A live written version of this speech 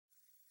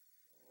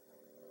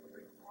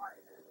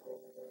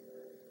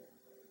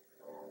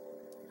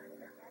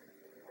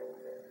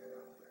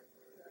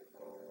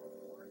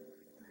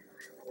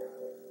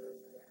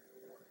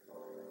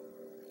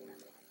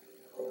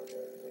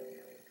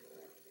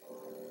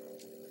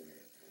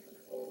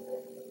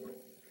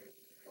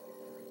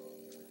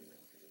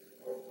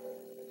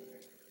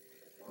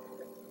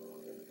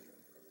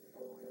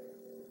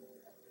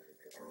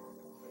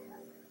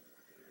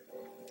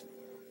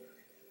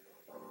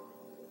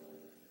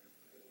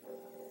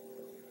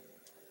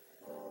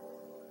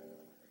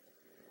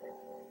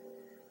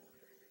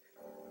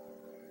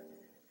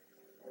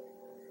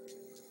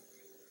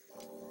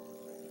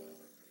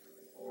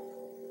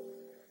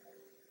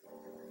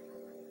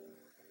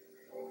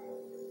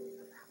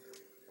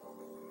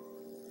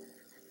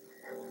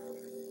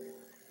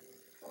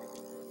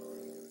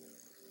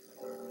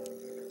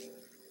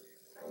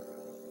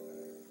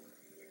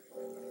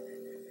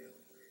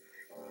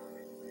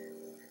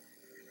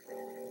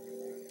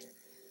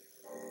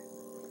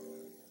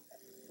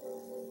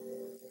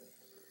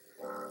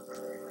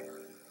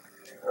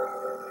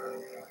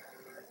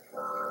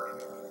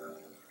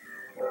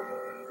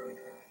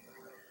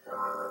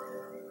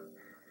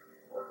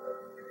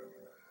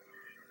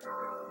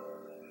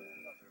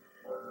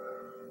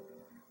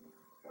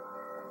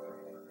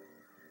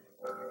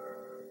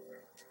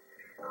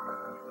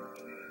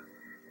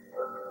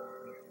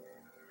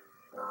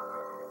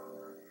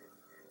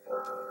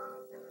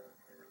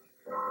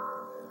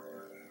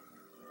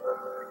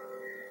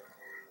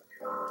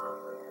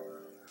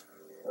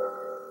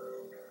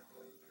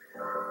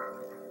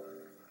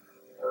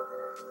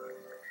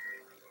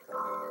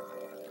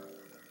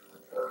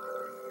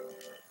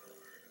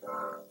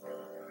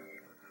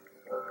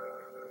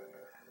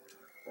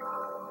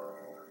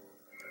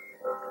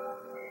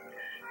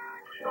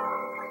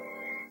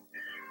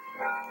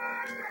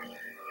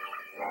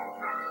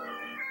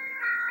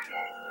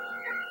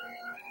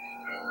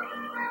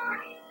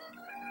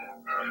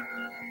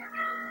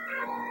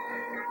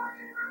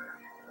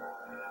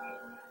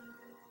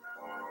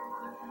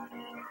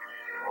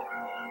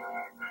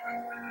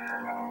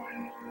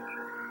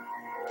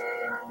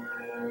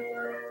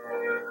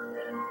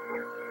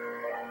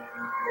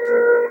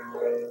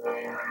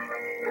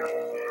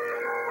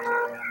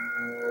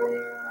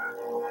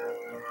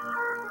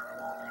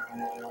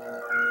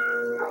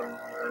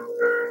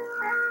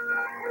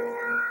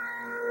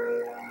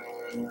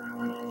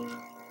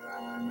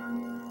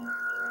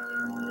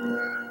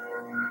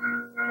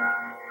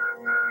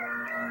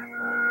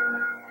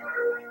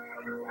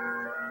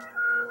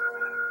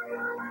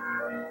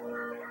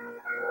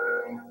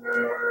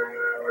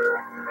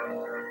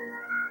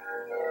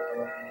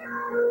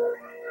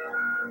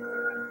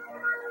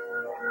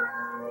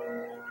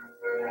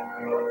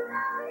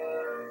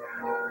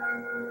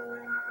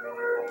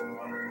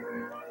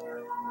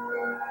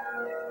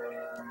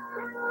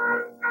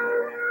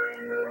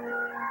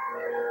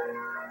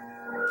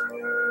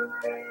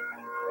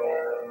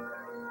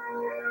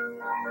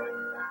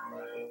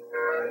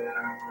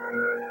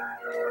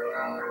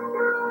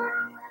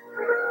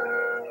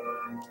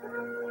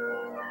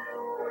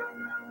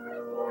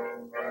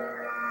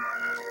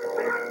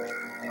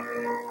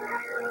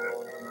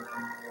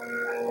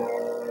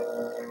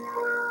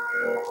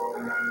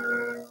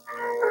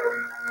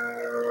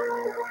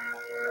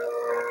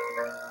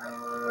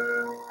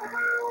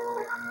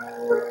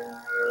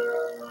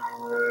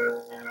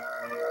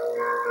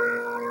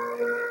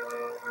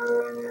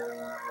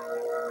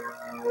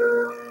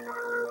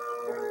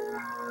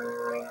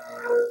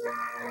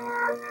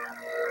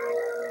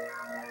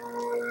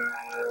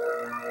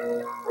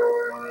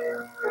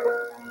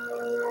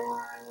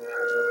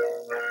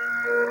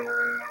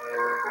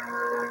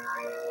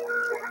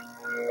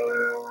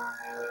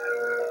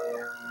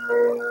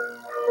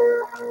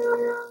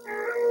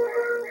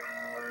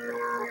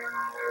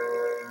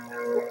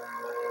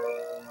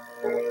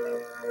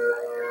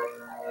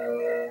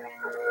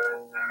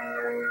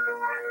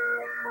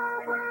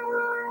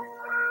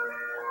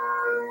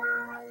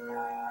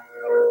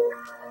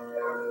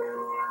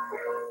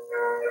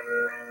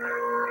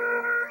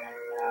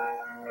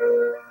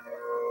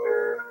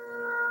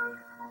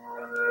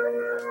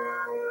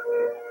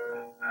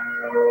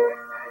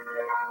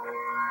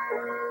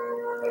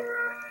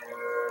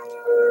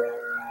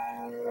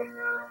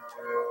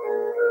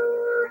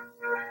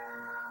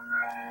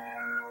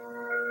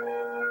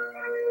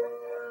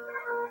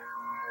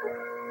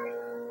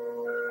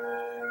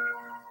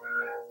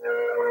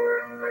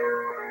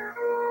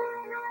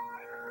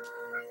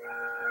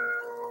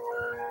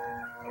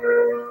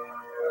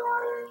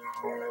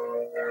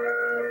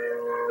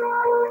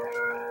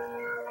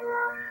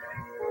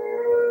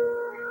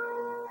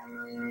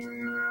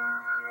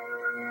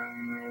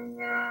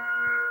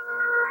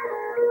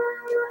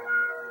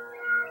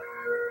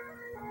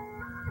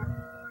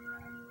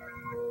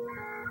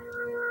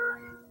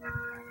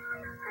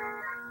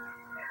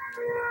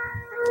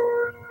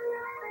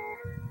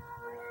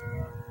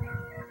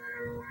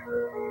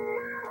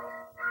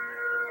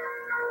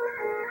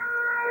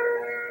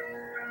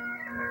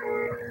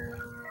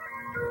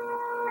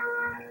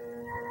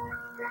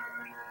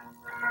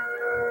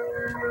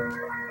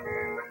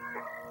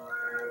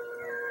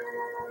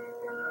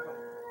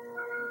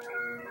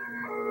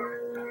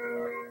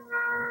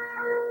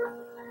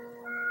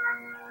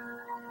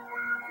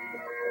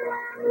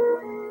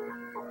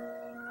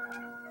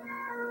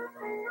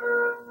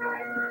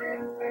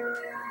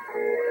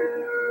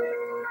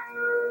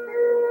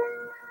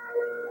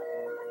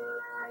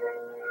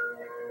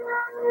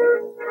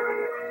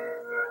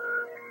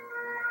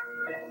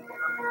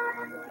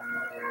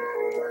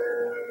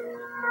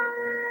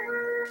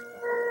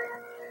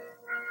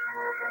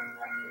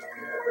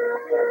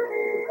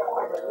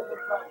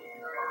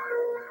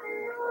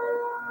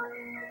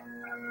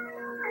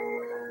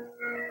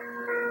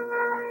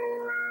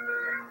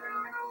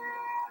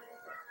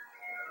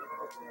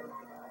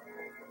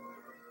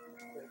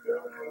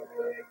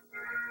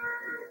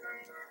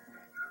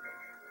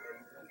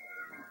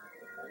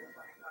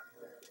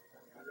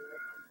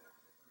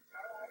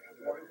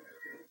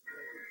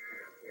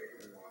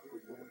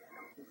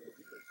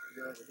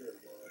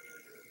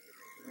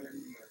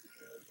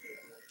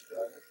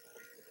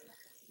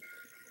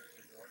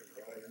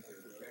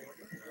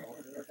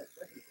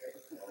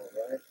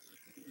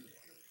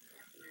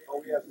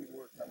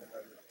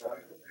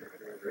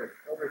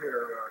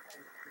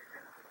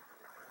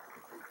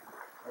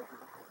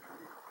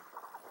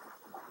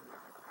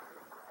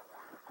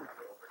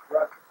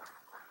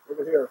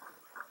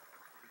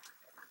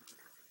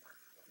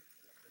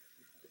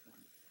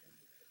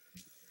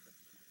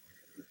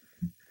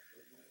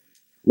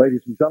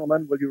Ladies and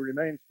gentlemen, will you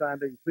remain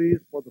standing, please,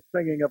 for the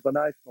singing of the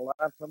national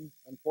anthem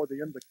and for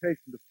the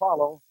invocation to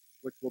follow,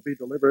 which will be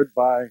delivered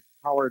by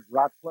Howard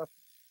Ratcliffe,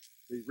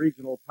 the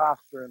regional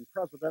pastor and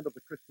president of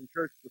the Christian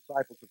Church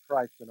Disciples of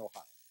Christ in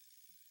Ohio.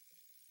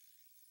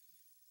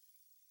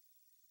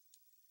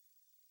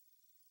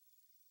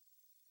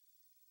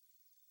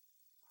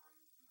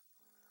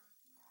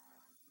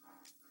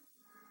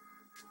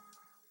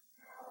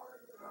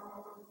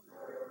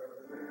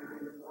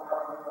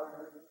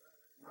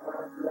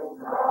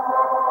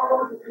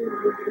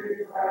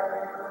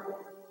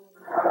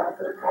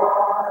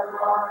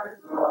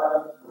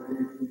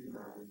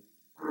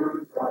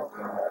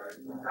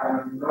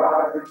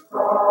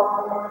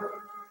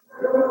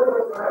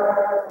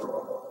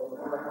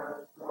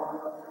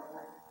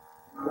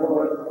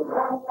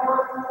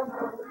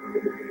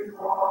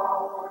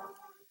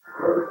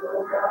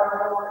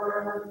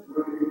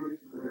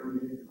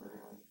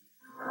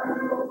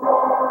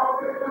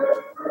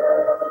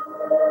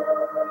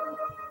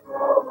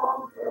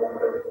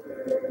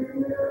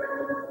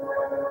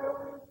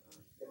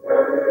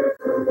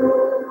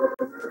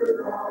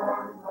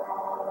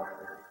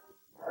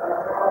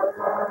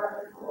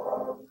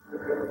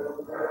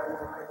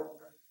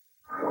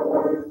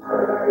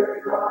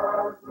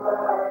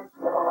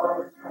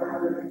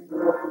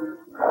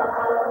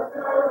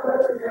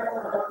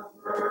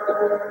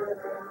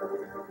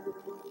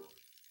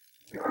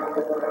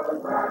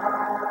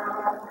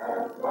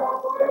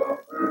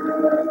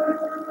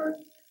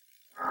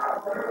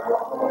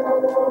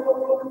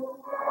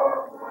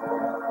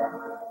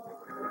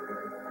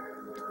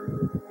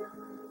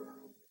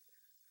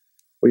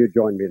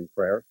 join me in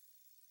prayer?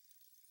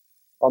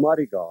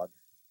 Almighty God,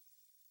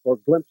 for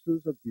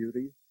glimpses of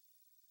beauty,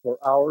 for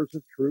hours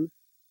of truth,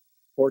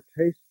 for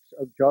tastes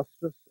of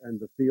justice and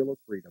the feel of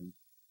freedom,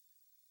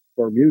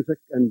 for music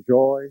and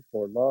joy,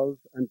 for love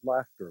and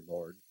laughter,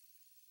 Lord,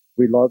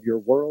 we love your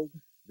world,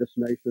 this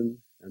nation,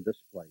 and this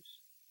place.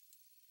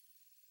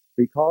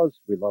 Because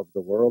we love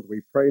the world,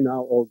 we pray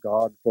now, O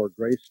God, for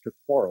grace to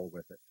quarrel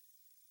with it.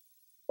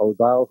 O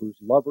thou whose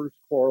lovers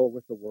quarrel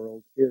with the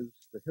world is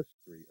the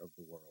history of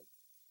the world.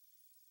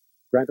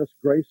 Grant us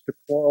grace to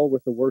quarrel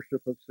with the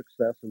worship of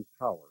success and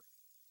power,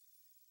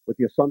 with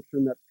the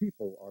assumption that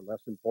people are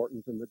less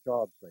important than the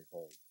jobs they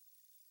hold.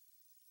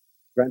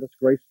 Grant us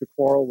grace to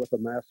quarrel with a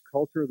mass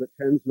culture that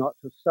tends not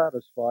to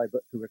satisfy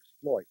but to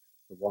exploit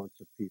the wants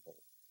of people.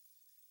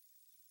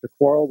 To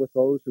quarrel with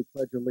those who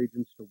pledge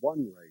allegiance to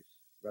one race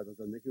rather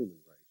than the human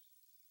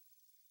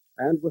race,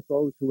 and with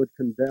those who would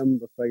condemn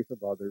the faith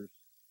of others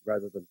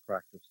rather than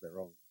practice their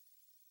own.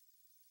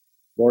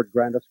 Lord,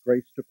 grant us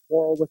grace to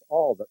quarrel with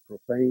all that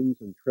profanes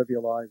and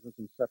trivializes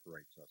and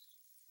separates us.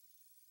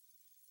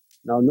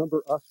 Now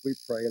number us, we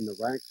pray, in the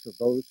ranks of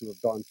those who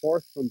have gone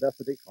forth from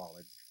Bethany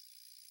College,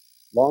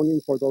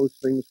 longing for those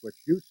things which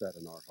you set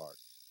in our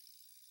hearts.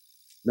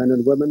 Men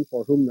and women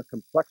for whom the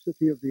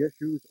complexity of the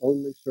issues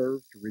only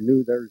serve to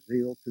renew their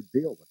zeal to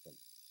deal with them.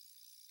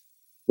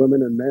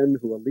 Women and men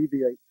who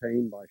alleviate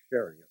pain by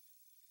sharing it.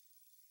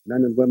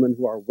 Men and women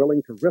who are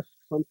willing to risk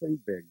something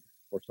big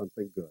for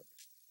something good.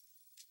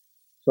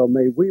 So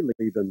may we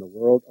leave in the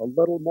world a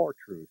little more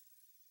truth,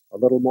 a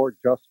little more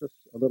justice,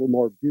 a little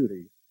more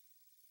beauty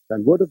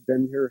than would have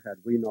been here had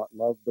we not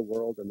loved the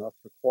world enough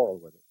to quarrel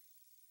with it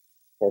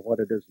for what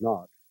it is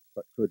not,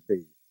 but could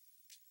be.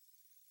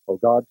 O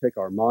God, take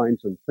our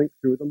minds and think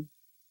through them,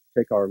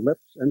 take our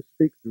lips and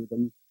speak through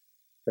them,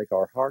 take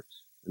our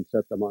hearts and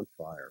set them on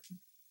fire.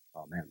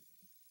 Amen.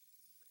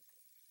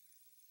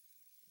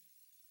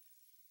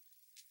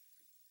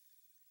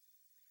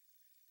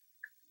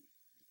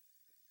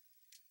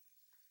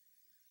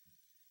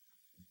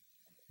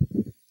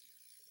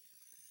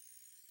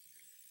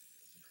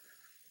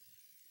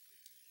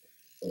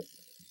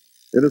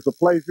 It is a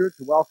pleasure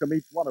to welcome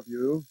each one of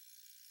you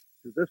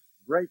to this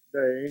great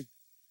day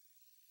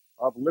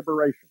of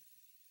liberation.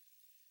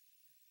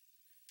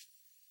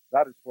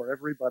 That is for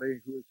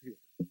everybody who is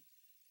here.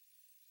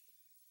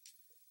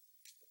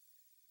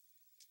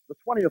 The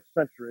 20th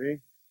century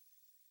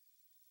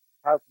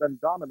has been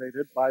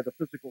dominated by the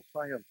physical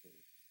sciences.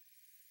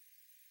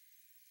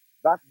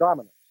 That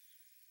dominance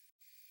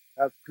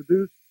has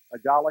produced a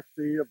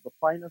galaxy of the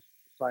finest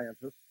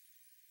scientists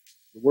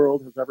the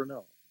world has ever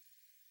known.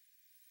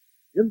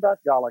 In that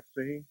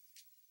galaxy,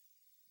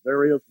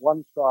 there is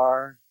one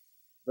star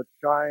that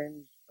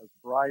shines as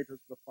bright as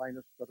the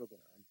finest that are there.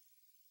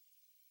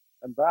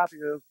 And that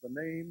is the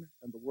name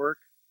and the work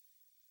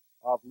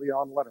of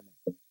Leon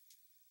Letterman.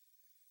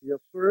 He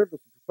has served as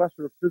a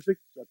professor of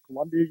physics at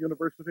Columbia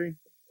University,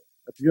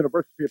 at the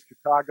University of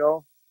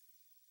Chicago,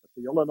 at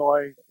the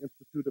Illinois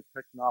Institute of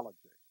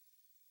Technology.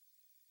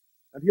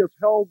 And he has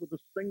held the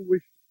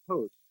distinguished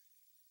post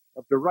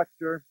of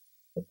director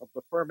of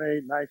the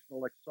Fermi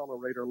National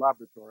Accelerator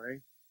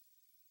Laboratory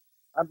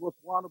and was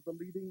one of the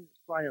leading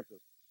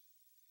scientists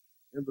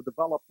in the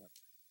development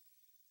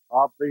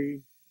of the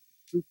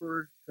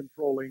super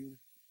controlling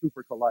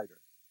super collider.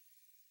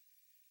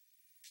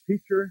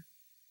 Teacher,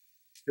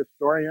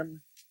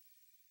 historian,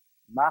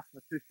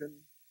 mathematician,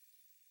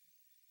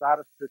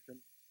 statistician,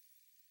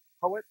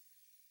 poet,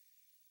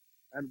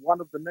 and one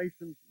of the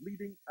nation's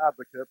leading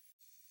advocates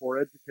for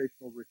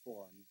educational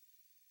reform,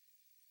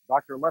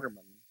 Dr.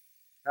 Letterman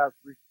has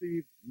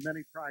received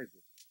many prizes.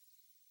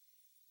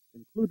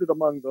 Included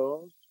among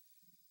those,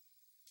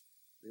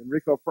 the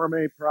Enrico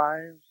Fermi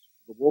Prize,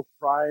 the Wolf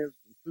Prize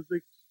in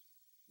Physics,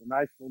 the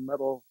National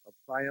Medal of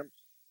Science,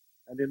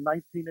 and in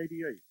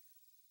 1988,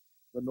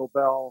 the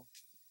Nobel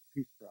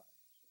Peace Prize.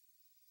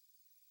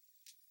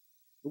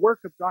 The work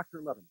of Dr.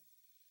 Letterman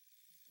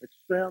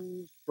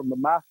extends from the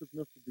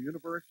massiveness of the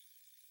universe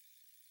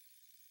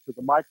to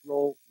the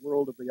micro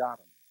world of the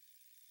atom.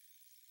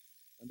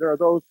 And there are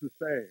those who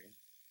say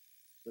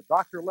that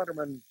Dr.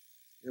 Letterman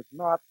is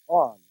not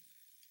on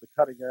the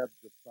cutting edge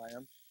of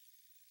science.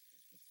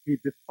 He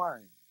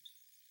defines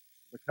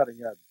the cutting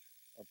edge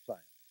of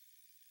science.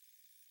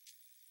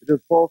 It is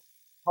both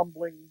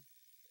humbling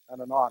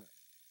and an honor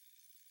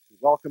to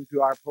welcome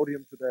to our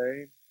podium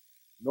today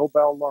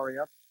Nobel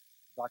laureate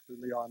Dr.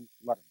 Leon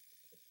Letterman.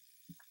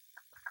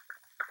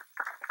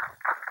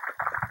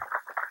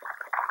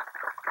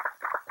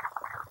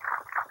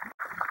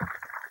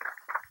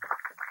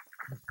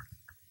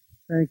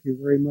 Thank you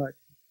very much,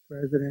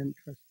 President,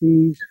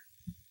 trustees,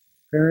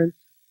 parents,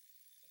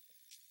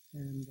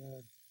 and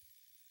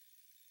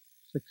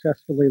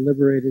successfully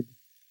liberated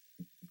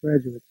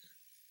graduates.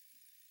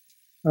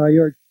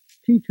 Your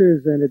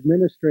teachers and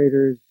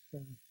administrators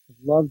have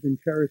loved and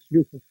cherished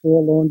you for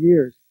 4 long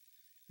years,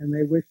 and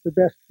they wish the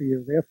best for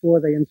you. Therefore,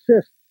 they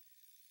insist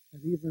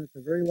that even at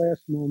the very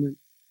last moment,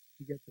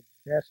 you get the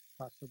best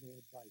possible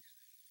advice.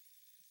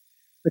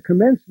 The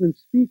commencement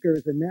speaker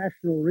is a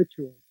national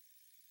ritual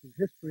whose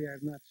history I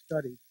have not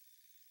studied.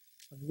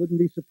 I wouldn't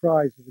be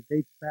surprised if it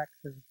dates back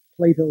to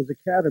Plato's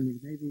Academy.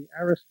 Maybe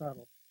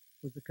Aristotle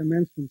was the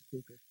commencement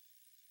speaker.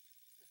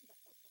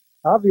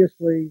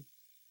 Obviously,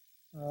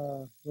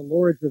 the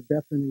lords of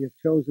Bethany have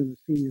chosen a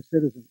senior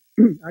citizen.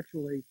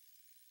 Actually,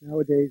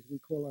 nowadays we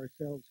call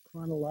ourselves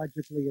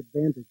chronologically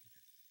advantaged.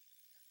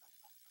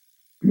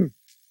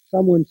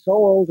 Someone so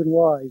old and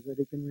wise that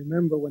he can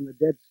remember when the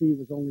Dead Sea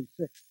was only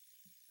 6.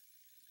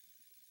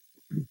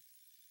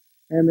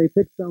 And they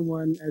picked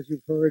someone, as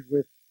you've heard,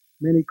 with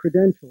many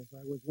credentials.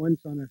 I was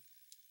once on a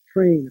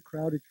train, a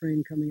crowded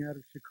train coming out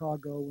of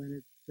Chicago, and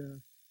at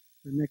the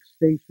next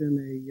station,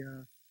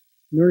 a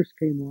nurse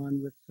came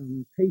on with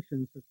some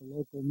patients at the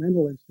local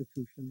mental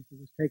institution. She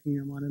was taking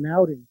them on an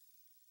outing,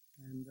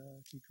 and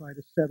she tried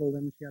to settle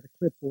them. She had a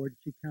clipboard.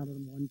 She counted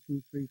them 1,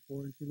 2, 3,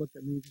 4, and she looked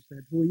at me and she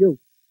said, "Who are you?"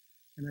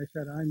 And I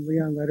said, "I'm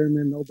Leon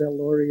Letterman, Nobel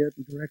laureate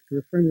and director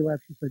of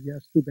Fermilab." She said,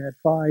 "Yes, too bad.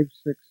 5,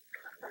 6."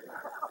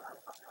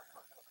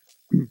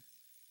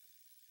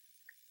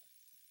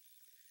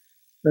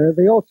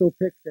 They also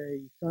picked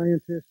a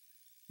scientist,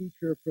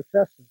 teacher,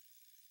 professor.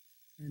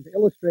 And to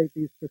illustrate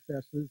these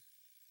professors,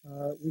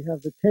 we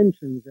have the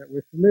tensions that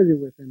we're familiar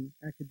with in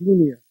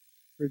academia.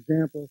 For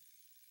example,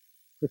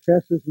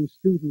 professors and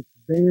students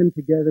band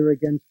together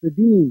against the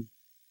dean.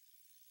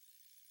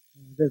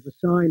 There's a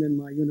sign in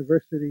my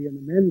university in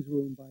the men's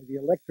room by the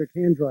electric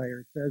hand dryer.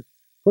 It says,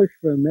 "Push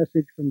for a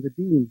message from the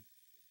dean."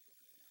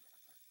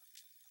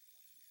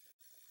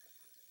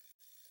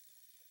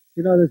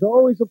 You know, there's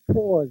always a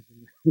pause.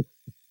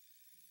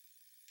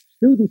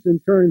 Students, in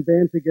turn,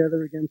 band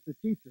together against the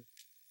teacher.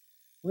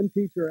 One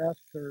teacher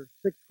asked her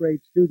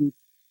 6th-grade students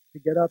to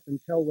get up and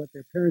tell what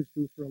their parents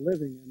do for a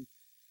living, and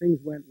things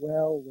went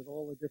well with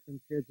all the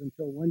different kids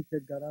until one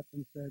kid got up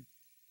and said,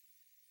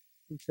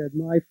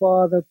 "My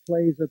father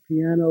plays a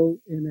piano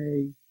in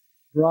a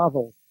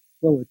brothel."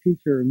 Well, the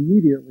teacher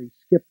immediately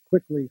skipped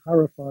quickly,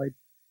 horrified,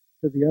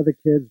 to the other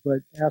kids,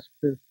 but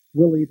asked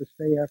Willie to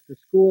stay after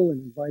school and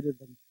invited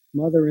the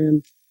mother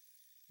in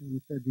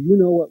and said, "Do you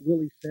know what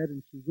Willie said?"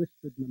 And she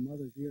whispered in the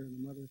mother's ear, and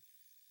the mother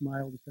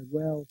smiled and said,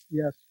 "Well,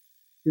 yes,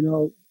 you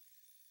know,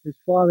 his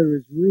father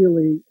is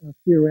really a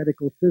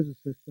theoretical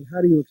physicist, but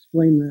how do you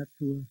explain that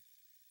to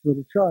a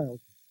little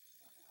child?"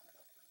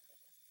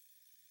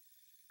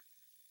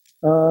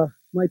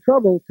 My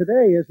trouble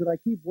today is that I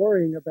keep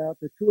worrying about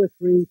the 2,000 or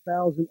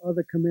 3,000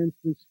 other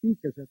commencement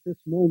speakers at this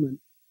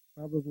moment,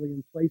 probably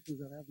in places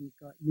that haven't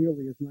got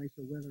nearly as nice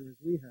a weather as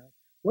we have.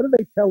 What are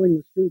they telling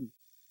the students?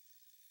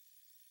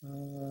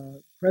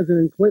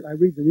 President Clinton, I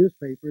read the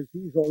newspapers,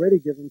 he's already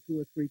given 2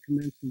 or 3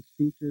 commencement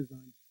speeches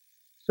on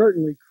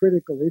certainly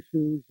critical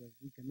issues of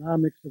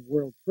economics, of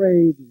world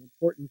trade, and the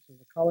importance of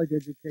a college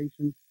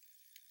education.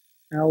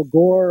 Al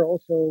Gore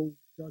also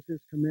does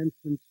his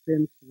commencement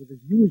stints with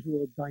his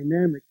usual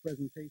dynamic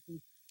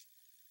presentation.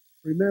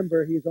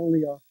 Remember, he's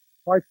only a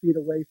heartbeat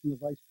away from the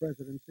vice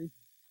presidency.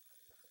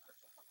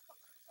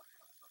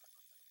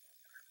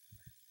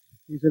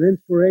 He's an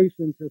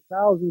inspiration to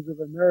thousands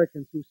of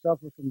Americans who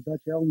suffer from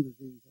Dutch elm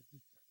disease.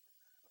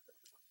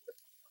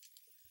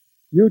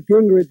 Newt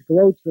Gingrich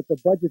gloats that the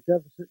budget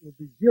deficit will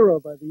be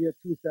 0 by the year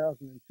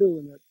 2002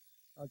 and that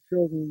our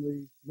children will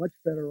be much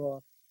better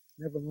off,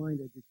 never mind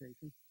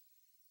education.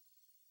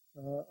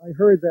 I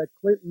heard that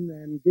Clinton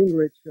and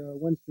Gingrich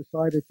once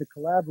decided to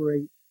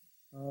collaborate,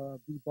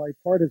 be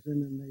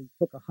bipartisan, and they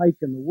took a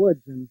hike in the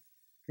woods and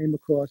came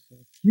across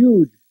a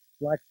huge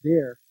black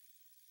bear,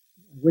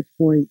 at which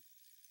point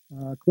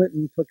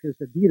Clinton took his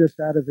Adidas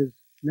out of his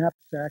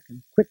knapsack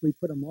and quickly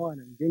put them on,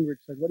 and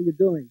Gingrich said, "What are you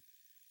doing?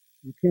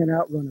 You can't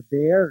outrun a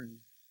bear." And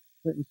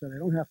Clinton said, "I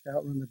don't have to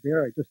outrun the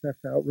bear, I just have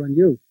to outrun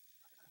you."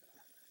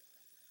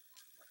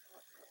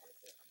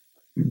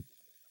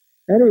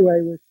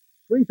 Anyway, with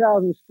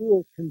 3,000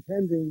 schools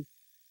contending,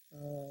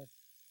 uh,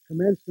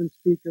 commencement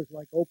speakers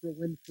like Oprah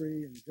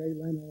Winfrey and Jay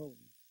Leno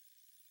and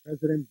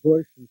President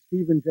Bush and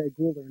Stephen Jay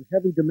Gould are in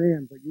heavy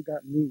demand, but you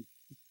got me.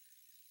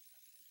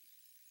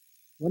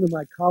 One of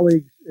my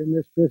colleagues in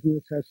this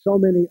business has so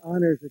many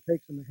honors it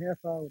takes him a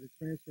half hour to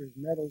transfer his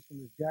medals from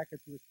his jacket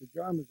to his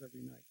pajamas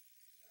every night.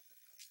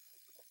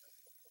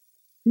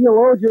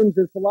 Theologians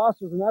and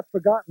philosophers are not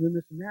forgotten in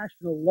this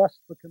national lust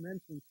for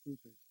commencement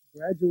speakers.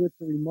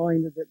 Graduates are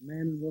reminded that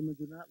man and woman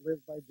do not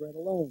live by bread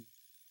alone,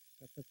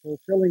 that the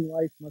fulfilling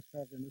life must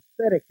have an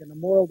aesthetic and a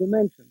moral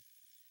dimension.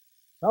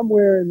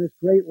 Somewhere in this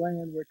great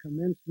land where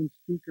commencement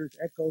speakers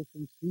echo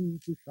from sea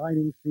to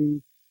shining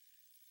sea,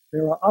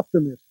 there are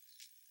optimists.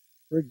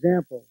 For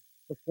example,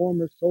 the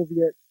former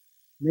Soviet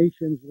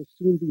nations will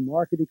soon be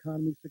market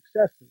economy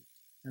successes,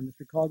 and the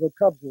Chicago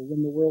Cubs will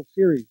win the World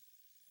Series.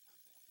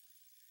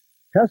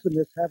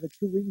 Pessimists have it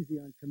too easy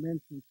on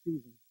commencement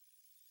season,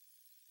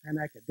 and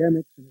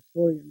academics and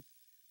historians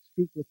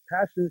speak with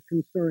passionate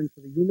concern for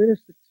the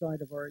humanistic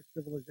side of our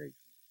civilization.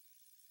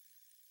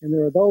 And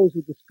there are those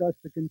who discuss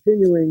the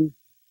continuing,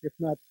 if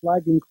not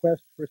flagging,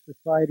 quest for a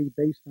society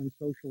based on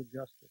social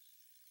justice.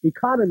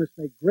 Economists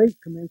make great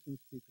commencement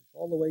speakers,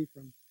 all the way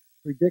from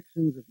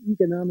predictions of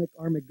economic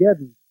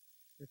Armageddon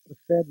if the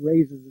Fed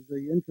raises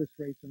the interest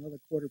rates another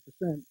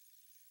 0.25%,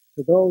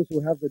 to those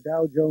who have the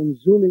Dow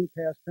Jones zooming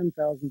past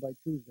 10,000 by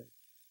Tuesday.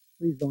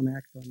 Please don't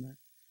act on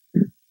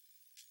that.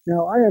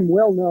 Now, I am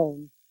well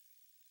known,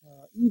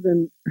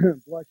 even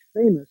blush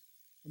famous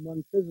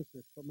among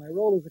physicists, but my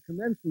role as a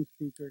commencement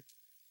speaker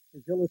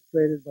is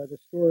illustrated by the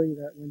story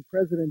that when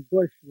President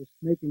Bush was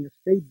making a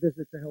state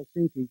visit to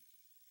Helsinki,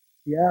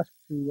 he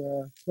asked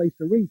to place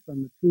a wreath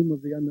on the tomb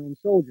of the unknown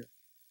soldier.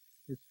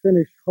 His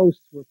Finnish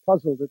hosts were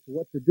puzzled as to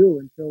what to do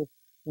until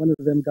one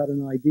of them got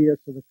an idea,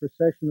 so the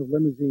procession of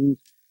limousines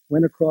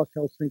went across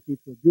Helsinki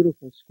to a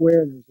beautiful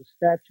square, and there was a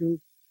statue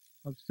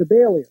of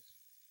Sibelius.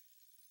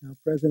 Now,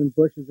 President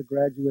Bush is a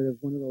graduate of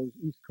one of those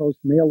East Coast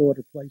mail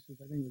order places,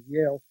 I think it was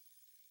Yale,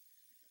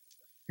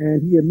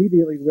 and he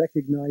immediately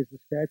recognized the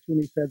statue,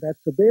 and he said,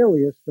 "That's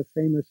Sibelius, the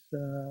famous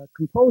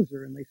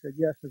composer." And they said,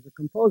 "Yes, as a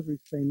composer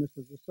he's famous,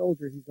 as a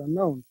soldier he's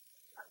unknown."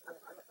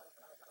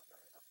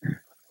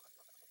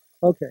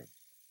 Okay,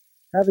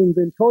 having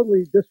been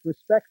totally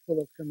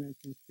disrespectful of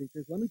commencement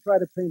speakers, let me try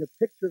to paint a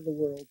picture of the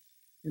world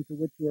into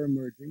which you are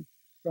emerging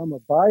from a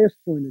biased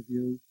point of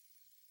view.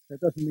 That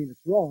doesn't mean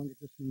it's wrong, it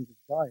just means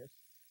it's biased.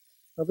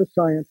 Of a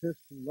scientist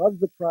who loves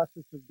the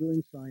process of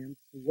doing science,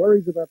 who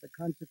worries about the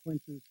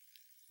consequences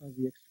of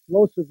the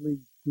explosively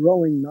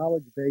growing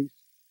knowledge base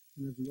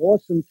and of the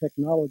awesome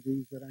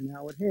technologies that are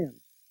now at hand.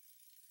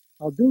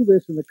 I'll do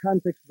this in the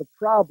context of the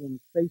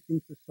problems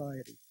facing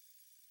society,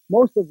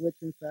 most of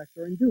which, in fact,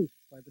 are induced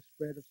by the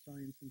spread of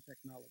science and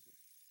technology.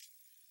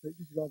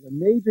 These are the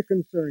major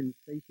concerns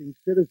facing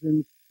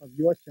citizens of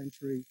your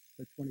century,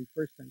 the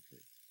 21st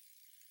century.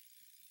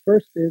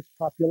 First is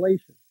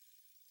population,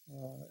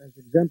 as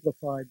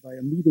exemplified by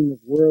a meeting of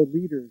world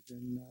leaders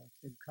in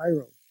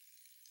Cairo.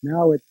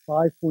 Now it's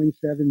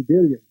 5.7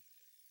 billion,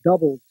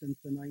 doubled since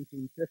the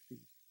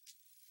 1950s,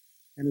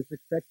 and it's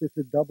expected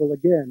to double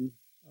again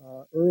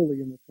early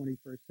in the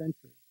 21st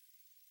century.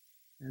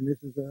 And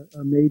this is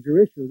a major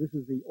issue. This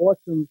is the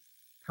awesome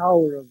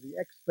power of the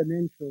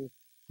exponential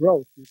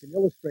growth. You can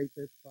illustrate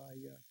this by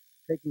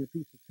taking a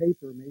piece of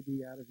paper,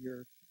 maybe out of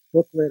your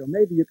booklet, or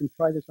maybe you can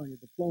try this on your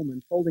diploma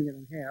and folding it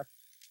in half.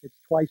 It's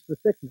twice the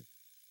thickness,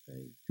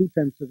 say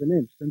 0.2 of an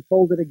inch. Then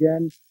fold it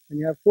again, and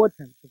you have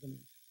 0.4 of an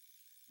inch.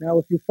 Now,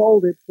 if you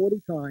fold it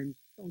 40 times,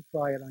 don't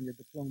try it on your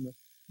diploma,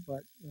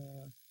 but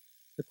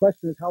the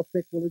question is, how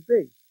thick will it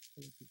be?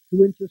 Will it be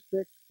 2 inches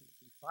thick? Will it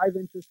be 5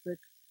 inches thick?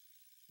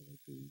 Will it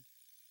be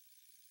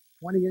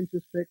 20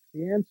 inches thick?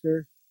 The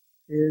answer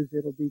is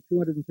it'll be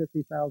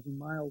 250,000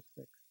 miles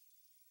thick.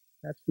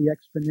 That's the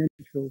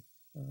exponential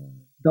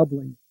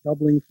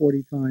doubling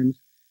 40 times,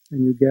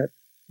 and you get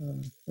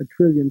 1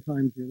 trillion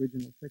times the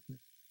original thickness.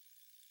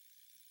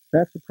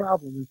 That's the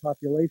problem in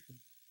population.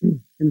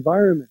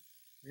 Environment.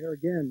 There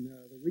again,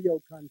 the Rio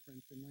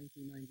conference in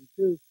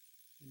 1992,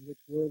 in which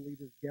world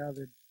leaders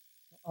gathered,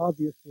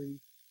 obviously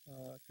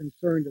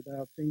concerned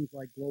about things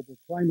like global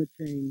climate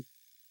change,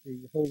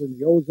 the hole in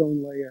the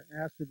ozone layer,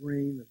 acid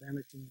rain, the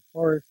vanishing of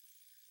forests,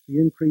 the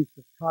increase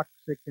of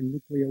toxic and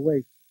nuclear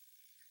waste.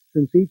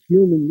 Since each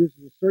human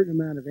uses a certain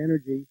amount of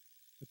energy,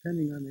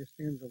 depending on their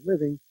standard of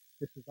living,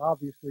 this is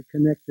obviously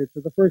connected to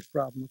the first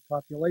problem of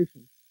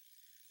population.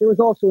 There is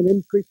also an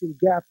increasing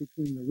gap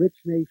between the rich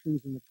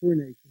nations and the poor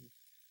nations,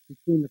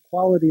 between the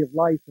quality of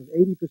life of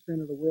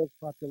 80% of the world's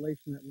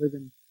population that live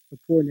in the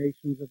poor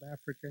nations of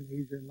Africa and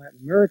Asia and Latin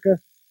America,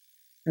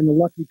 and the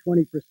lucky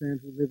 20%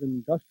 who live in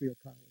industrial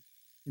powers.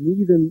 And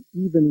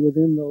even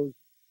within those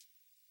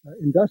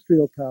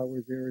industrial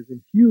powers, there is a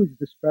huge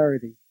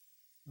disparity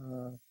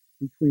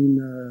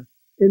between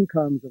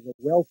incomes of the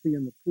wealthy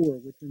and the poor,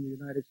 which in the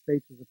United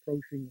States is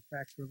approaching a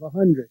factor of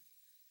 100,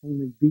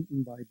 only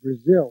beaten by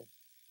Brazil.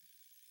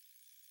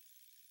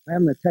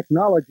 And the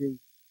technology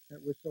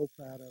that we're so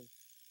proud of,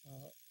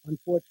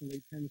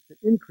 unfortunately, tends to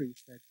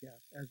increase that gap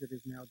as it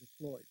is now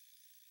deployed.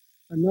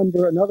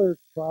 Another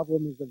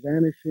problem is the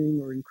vanishing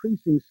or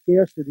increasing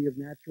scarcity of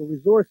natural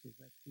resources.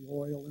 That's the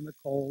oil and the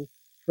coal,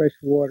 fresh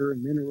water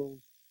and minerals,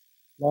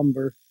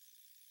 lumber.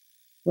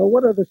 Well,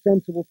 what are the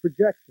sensible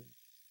projections?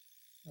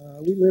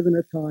 We live in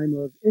a time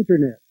of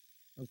internet,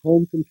 of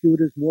home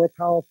computers more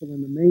powerful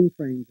than the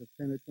mainframes of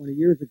 10 or 20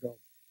 years ago,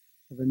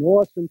 of an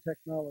awesome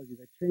technology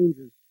that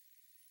changes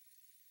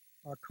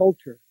our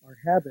culture, our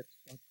habits,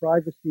 our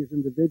privacy as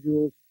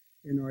individuals,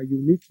 and our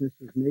uniqueness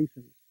as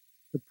nations.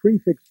 The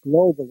prefix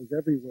global is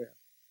everywhere.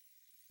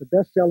 The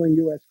best-selling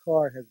U.S.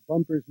 car has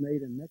bumpers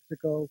made in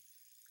Mexico,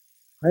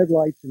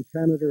 headlights in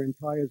Canada, and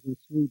tires in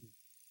Sweden.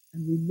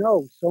 And we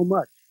know so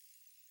much.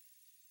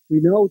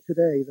 We know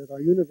today that our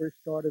universe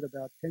started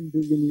about 10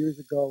 billion years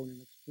ago in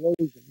an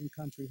explosion,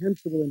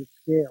 incomprehensible in its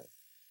scale.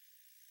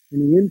 In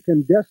the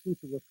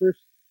incandescence of the first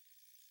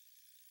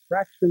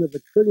fraction of a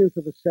trillionth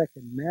of a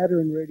second, matter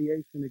and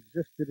radiation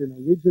existed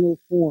in original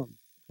form,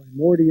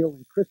 primordial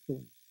and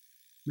crystalline,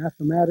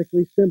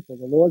 mathematically simple.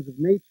 The laws of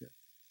nature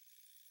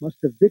must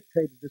have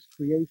dictated this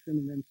creation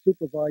and then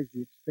supervised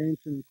the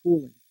expansion and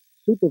cooling,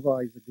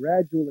 supervised the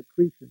gradual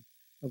accretion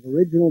of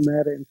original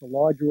matter into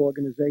larger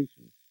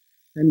organizations,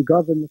 then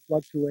govern the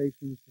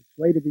fluctuations which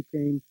later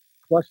became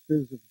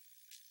clusters of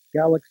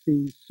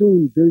galaxies,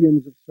 soon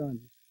billions of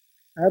suns.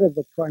 Out of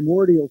the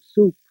primordial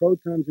soup,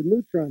 protons and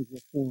neutrons were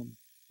formed.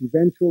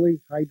 Eventually,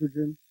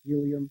 hydrogen,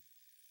 helium,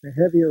 the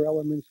heavier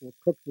elements were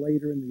cooked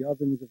later in the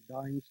ovens of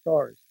dying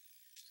stars.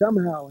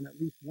 Somehow, on at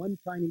least one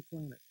tiny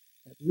planet,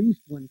 the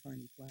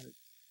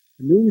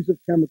news of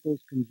chemicals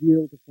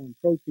congealed to form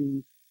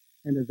proteins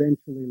and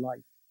eventually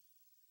life.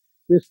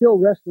 We're still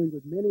wrestling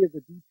with many of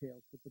the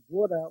details, but the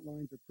broad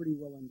outlines are pretty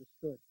well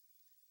understood.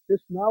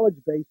 This knowledge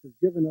base has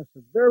given us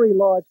a very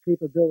large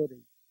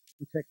capability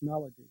in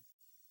technology.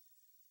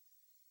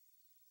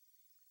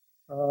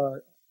 Uh,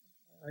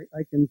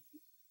 I can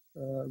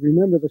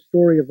remember the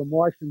story of the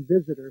Martian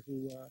visitor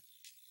who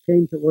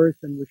came to Earth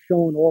and was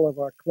shown all of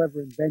our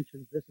clever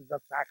inventions. This is a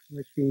fax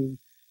machine,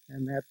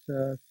 and that's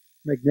a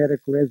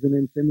magnetic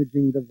resonance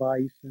imaging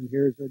device, and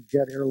here's a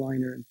jet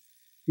airliner. And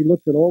he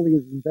looked at all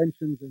these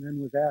inventions and then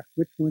was asked,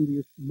 which one do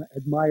you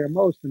admire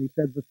most? And he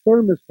said, the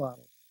thermos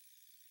bottle.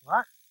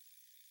 What?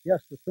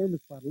 Yes, the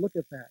thermos bottle. Look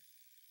at that.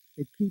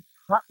 It keeps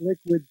hot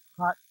liquids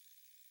hot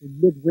in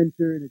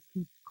midwinter, and it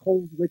keeps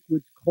cold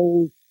liquids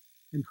cold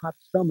in hot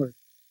summer.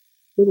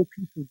 Little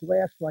piece of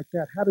glass like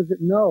that. How does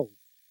it know?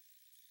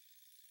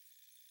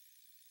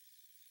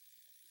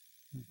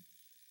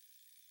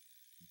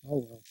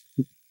 Oh, well.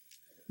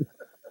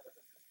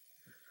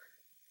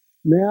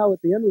 Now,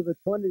 at the end of the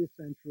 20th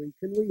century,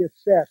 can we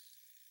assess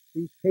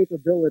these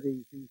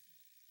capabilities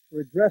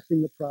for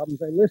addressing the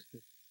problems I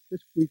listed?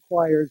 This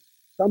requires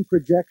some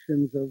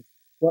projections of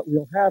what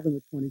we'll have in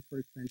the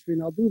 21st century,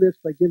 and I'll do this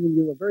by giving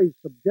you a very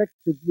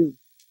subjective view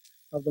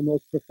of the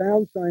most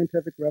profound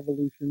scientific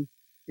revolution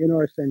in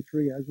our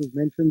century, as was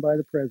mentioned by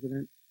the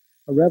president,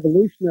 a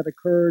revolution that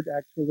occurred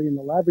actually in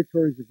the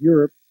laboratories of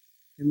Europe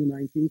in the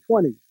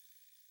 1920s.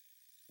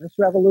 This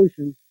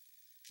revolution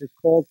is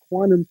called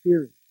quantum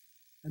theory,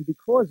 and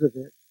because of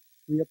it,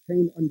 we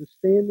obtained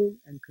understanding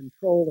and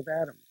control of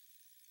atoms.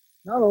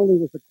 Not only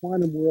was the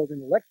quantum world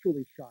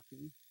intellectually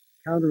shocking,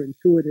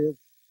 counterintuitive,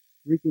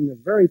 wreaking a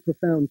very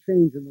profound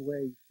change in the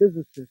way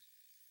physicists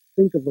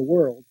think of the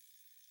world,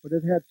 but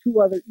it had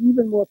two other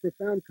even more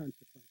profound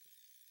consequences.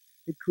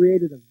 It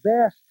created a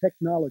vast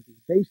technology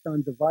based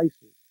on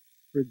devices,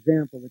 for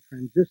example, the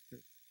transistor,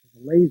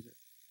 the laser.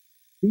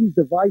 These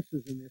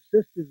devices and their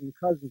sisters and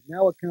cousins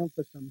now account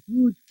for some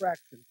huge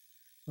fraction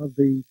of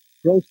the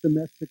gross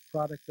domestic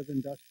product of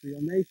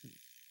industrial nations.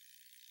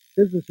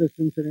 Physicists,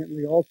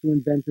 incidentally, also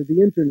invented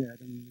the Internet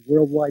and the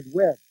World Wide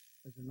Web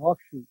as an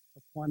offshoot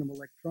of quantum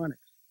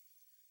electronics.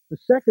 The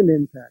second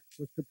impact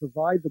was to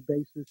provide the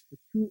basis for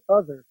two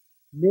other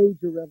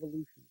major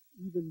revolutions,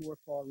 even more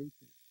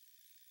far-reaching.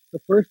 The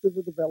first is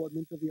the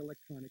development of the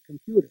electronic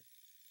computer.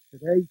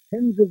 Today,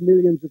 tens of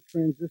millions of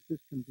transistors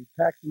can be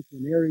packed into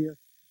an area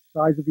the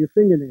size of your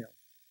fingernail.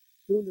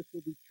 Soon this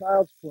will be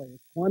child's play as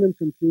quantum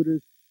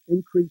computers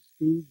increase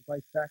speeds by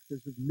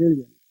factors of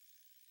millions,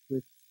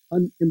 with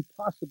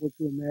impossible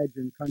to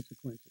imagine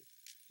consequences.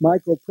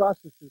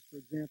 Microprocessors, for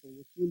example,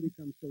 will soon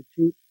become so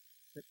cheap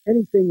that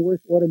anything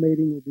worth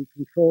automating will be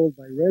controlled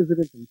by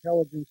resident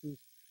intelligences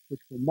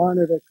which will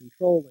monitor,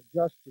 control,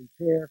 adjust,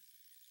 repair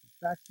in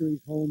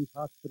factories, homes,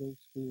 hospitals,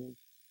 schools.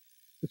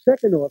 The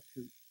second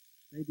offshoot,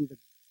 maybe the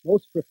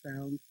most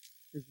profound,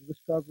 is the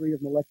discovery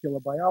of molecular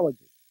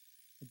biology.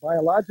 The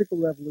biological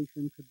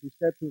revolution could be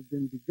said to have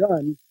been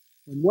begun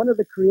when one of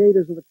the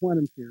creators of the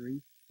quantum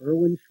theory,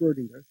 Erwin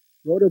Schrödinger,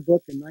 wrote a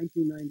book in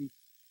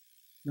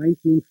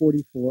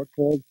 1944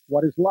 called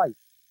What is Life?,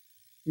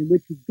 in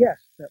which he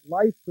guessed that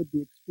life could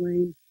be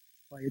explained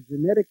by a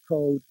genetic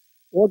code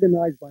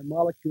organized by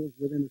molecules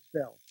within a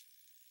cell.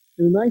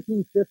 In the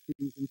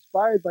 1950s,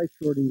 inspired by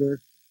Schrödinger,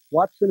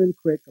 Watson and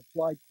Crick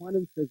applied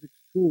quantum physics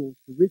tools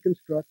to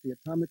reconstruct the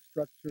atomic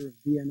structure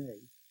of DNA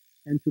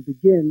and to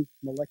begin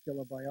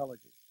molecular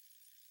biology.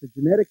 The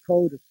genetic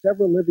code of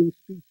several living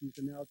species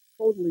are now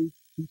totally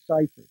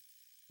deciphered: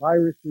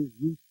 viruses,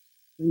 yeasts,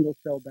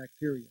 single-cell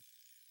bacteria.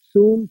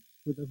 Soon,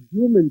 with a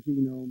human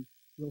genome,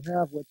 we'll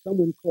have what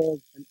someone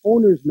called an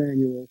owner's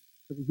manual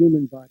for the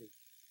human body,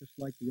 just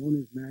like the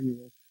owner's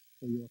manual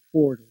for your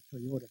Ford or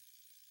Toyota.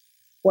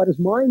 What is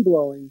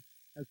mind-blowing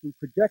as we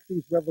project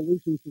these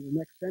revolutions to the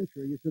next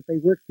century is that they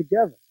work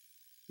together.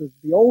 So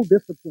the old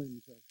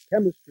disciplines of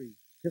chemistry,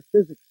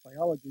 physics,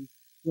 biology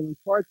will in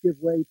part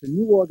give way to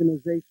new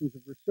organizations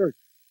of research,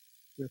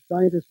 where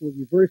scientists will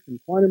be versed in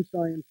quantum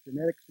science,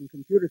 genetics, and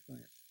computer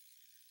science.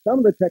 Some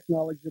of the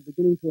technologies are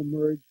beginning to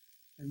emerge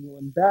and will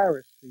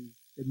embarrass the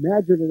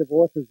imaginative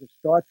authors of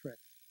Star Trek.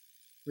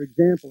 For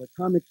example,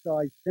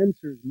 atomic-sized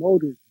sensors,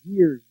 motors,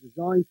 gears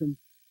designed to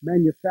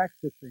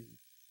manufacture things,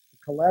 a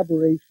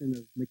collaboration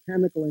of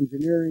mechanical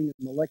engineering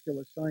and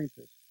molecular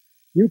scientists.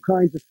 New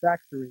kinds of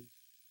factories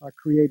are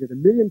created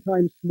 1,000,000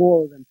 times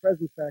smaller than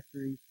present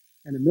factories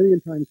and 1,000,000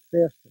 times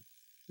faster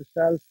to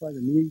satisfy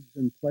the needs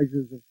and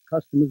pleasures of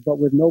customers, but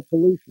with no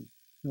pollution,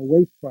 no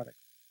waste products,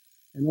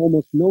 and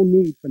almost no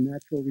need for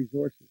natural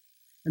resources.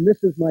 And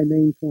this is my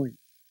main point.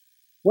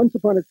 Once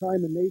upon a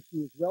time, a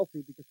nation was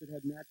wealthy because it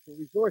had natural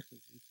resources.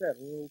 Instead,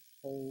 oil,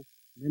 coal,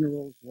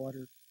 minerals,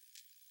 water.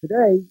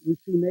 Today, we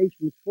see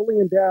nations fully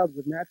endowed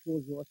with natural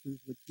resources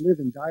which live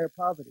in dire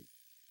poverty.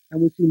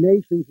 And we see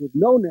nations with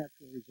no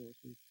natural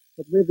resources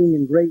but living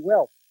in great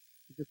wealth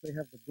because they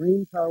have the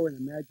brain power and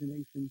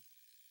imagination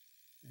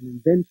and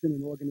invention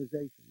and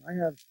organization. I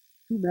have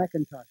two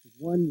Macintoshes,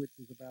 one which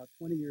is about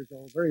 20 years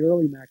old, very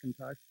early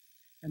Macintosh,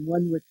 and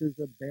one which is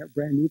a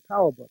brand new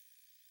PowerBook.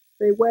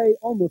 They weigh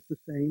almost the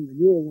same. The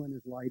newer one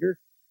is lighter.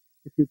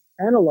 If you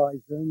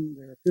analyze them,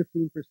 they're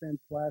 15%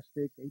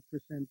 plastic,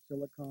 8%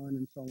 silicon,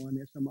 and so on.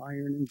 There's some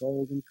iron and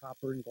gold and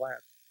copper and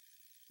glass.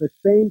 The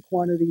same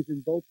quantities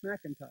in both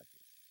Macintoshes,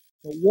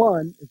 but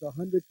one is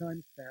 100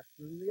 times faster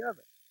than the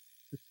other.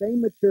 The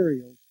same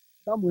materials,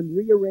 someone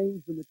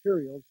rearranged the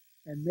materials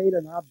and made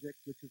an object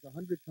which is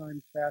 100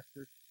 times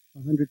faster,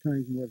 100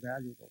 times more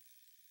valuable.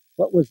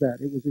 What was that?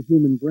 It was a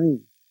human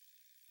brain.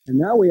 And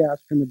now we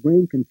ask, can the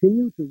brain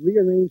continue to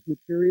rearrange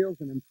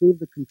materials and improve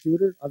the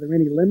computer? Are there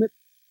any limits?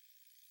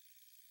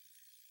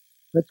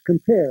 Let's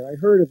compare. I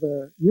heard of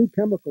a new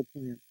chemical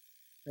plant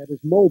that is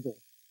mobile.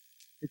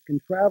 It can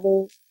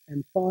travel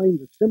and find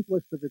the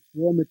simplest of its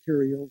raw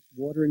materials,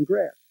 water and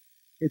grass.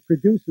 It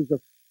produces a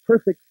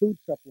perfect food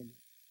supplement.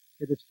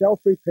 It is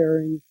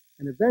self-repairing,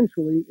 and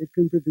eventually it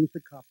can produce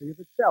a copy of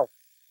itself.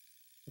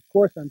 Of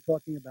course, I'm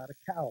talking about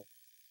a cow.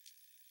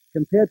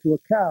 Compared to a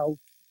cow,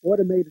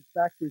 automated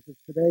factories of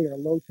today are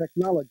low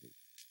technology.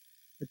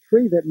 A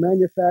tree that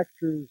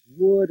manufactures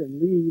wood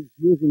and leaves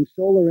using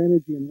solar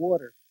energy and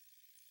water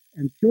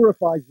and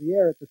purifies the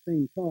air at the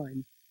same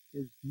time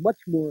is much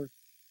more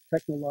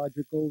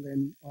technological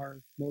than our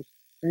most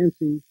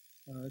fancy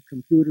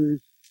computers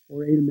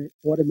or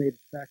automated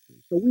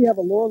factories. So we have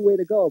a long way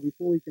to go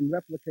before we can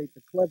replicate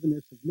the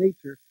cleverness of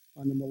nature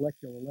on the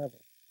molecular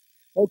level.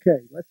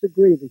 Okay, let's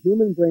agree the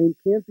human brain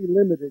can't be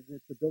limited in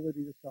its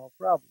ability to solve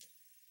problems.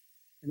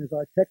 And as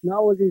our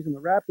technologies and the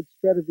rapid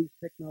spread of these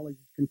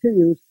technologies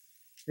continues,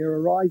 there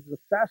arises a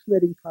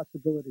fascinating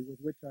possibility with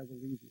which I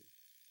will leave you.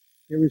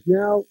 There is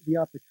now the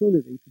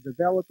opportunity to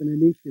develop an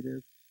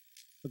initiative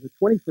for the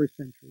 21st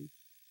century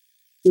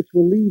which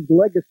will leave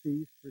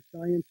legacies for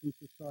science and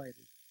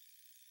society.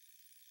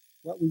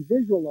 What we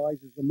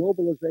visualize is the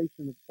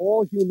mobilization of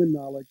all human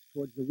knowledge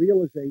towards the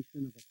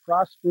realization of a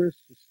prosperous,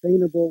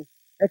 sustainable,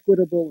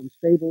 equitable, and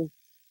stable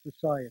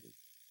society.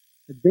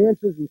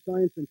 Advances in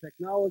science and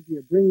technology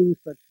are bringing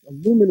such a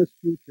luminous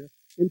future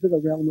into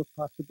the realm of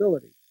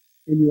possibility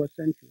in your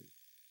century.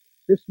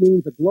 This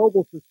means a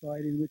global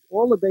society in which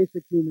all the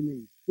basic human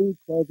needs, food,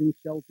 clothing,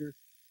 shelter,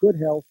 good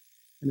health,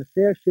 and a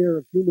fair share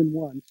of human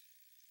wants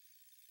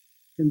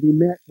can be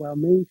met while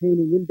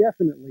maintaining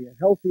indefinitely a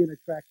healthy and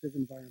attractive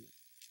environment.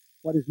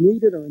 What is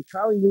needed are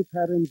entirely new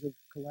patterns of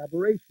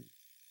collaboration.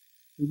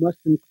 We must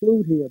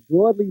include here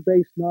broadly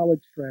based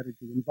knowledge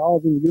strategy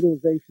involving the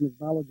utilization of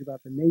knowledge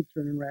about the nature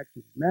and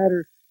interactions of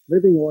matter,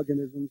 living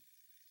organisms,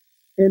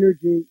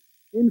 energy,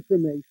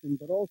 information,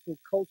 but also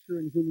culture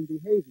and human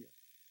behavior.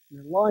 An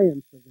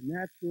alliance of the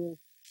natural,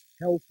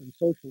 health, and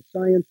social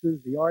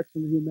sciences, the arts,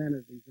 and the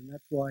humanities. And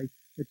that's why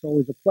it's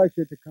always a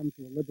pleasure to come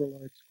to a liberal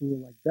arts school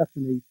like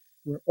Bethany,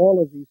 where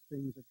all of these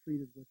things are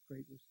treated with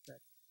great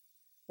respect.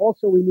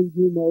 Also, we need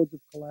new modes of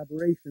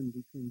collaboration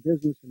between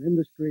business and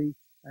industry,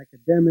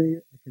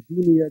 academia,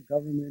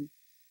 government,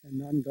 and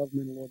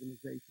non-governmental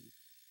organizations.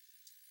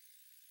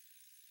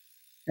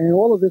 And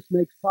all of this is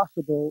made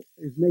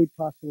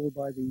possible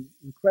by the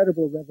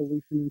incredible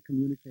revolution in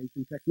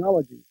communication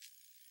technology.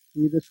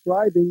 We're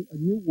describing a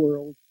new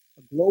world,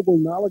 a global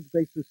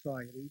knowledge-based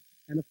society,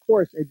 and of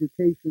course,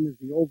 education is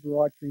the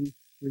overarching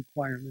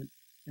requirement,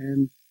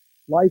 and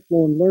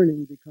lifelong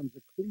learning becomes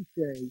a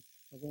cliche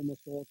of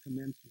almost all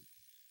commencement.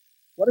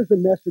 What is the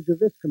message of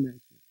this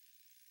commencement?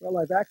 Well,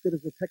 I've acted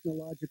as a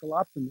technological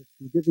optimist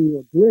in giving you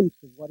a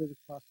glimpse of what it is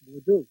possible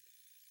to do.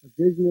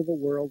 A vision of a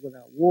world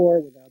without war,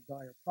 without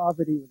dire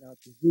poverty, without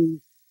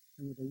disease,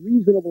 and with a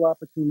reasonable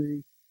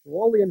opportunity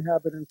for all the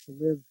inhabitants to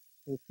live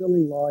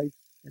fulfilling lives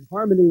in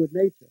harmony with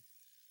nature.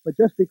 But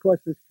just because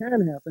this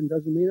can happen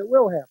doesn't mean it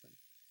will happen.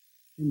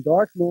 In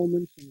dark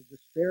moments, in the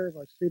despair of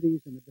our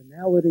cities and the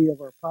banality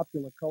of our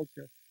popular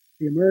culture,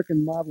 the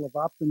American model of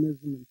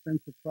optimism and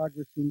sense of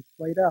progress seems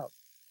played out.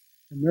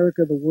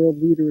 America, the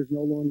world leader, is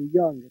no longer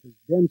young. It is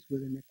dense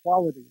with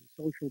inequality and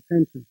social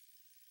tension.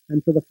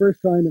 And for the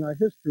first time in our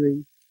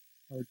history,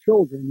 our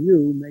children,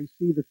 you, may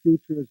see the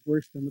future as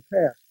worse than the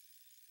past.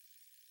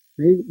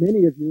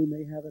 Many of you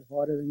may have it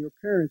harder than your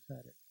parents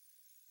had it.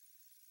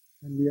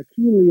 And we are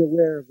keenly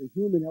aware of the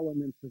human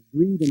elements of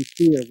greed and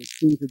fear which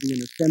seem to be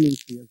in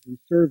ascendancy as we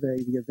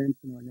survey the events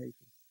in our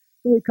nation.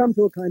 So we come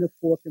to a kind of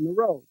fork in the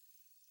road.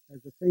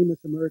 As a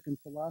famous American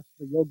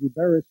philosopher, Yogi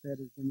Berra, said,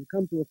 is when you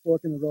come to a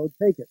fork in the road,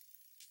 take it.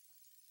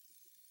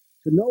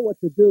 To know what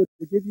to do,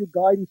 to give you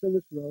guidance on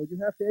this road,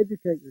 you have to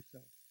educate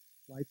yourself.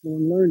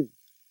 Lifelong learning.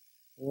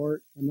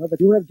 Or another,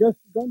 you have just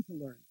begun to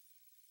learn.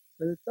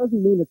 But it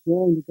doesn't mean it's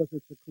wrong because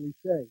it's a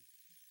cliche.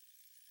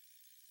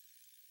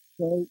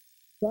 So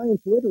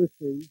science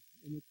literacy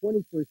in the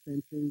 21st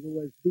century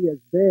will be as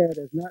bad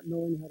as not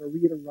knowing how to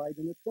read or write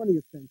in the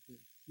 20th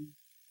century.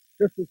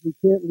 Just as we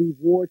can't leave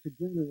war to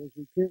generals,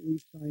 we can't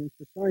leave science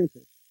to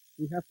scientists.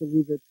 We have to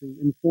leave it to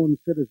informed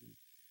citizens.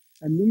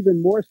 And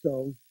even more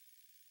so,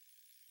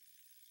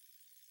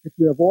 if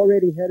you have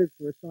already headed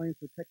for a science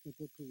or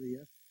technical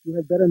career, you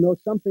had better know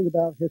something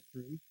about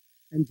history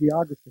and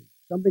geography,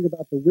 something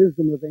about the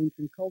wisdom of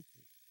ancient cultures,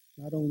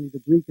 not only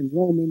the Greek and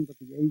Roman, but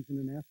the Asian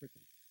and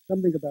African,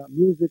 something about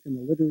music and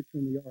the literature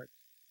and the arts.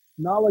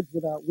 Knowledge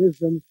without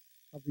wisdom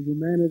of the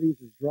humanities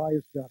is dry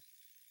as dust.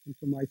 And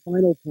for my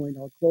final point,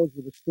 I'll close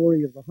with a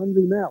story of the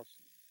hungry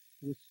mouse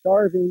who was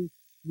starving,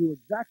 knew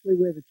exactly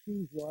where the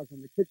cheese was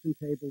on the kitchen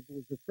table, but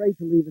was afraid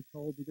to leave it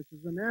cold because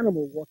there's an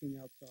animal walking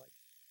outside.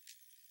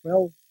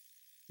 Well,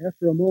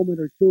 after a moment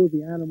or two,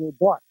 the animal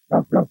barked.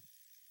 Ruff, ruff.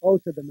 Oh,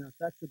 said the mouse,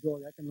 that's the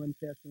dog. I can run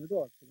faster than a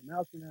dog. So the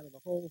mouse went out of the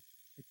hole.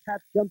 The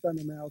cat jumped on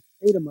the mouse,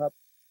 ate him up,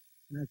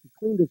 and as he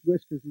cleaned his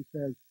whiskers, he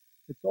says,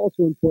 it's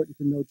also important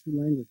to know two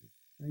languages.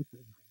 Thank you.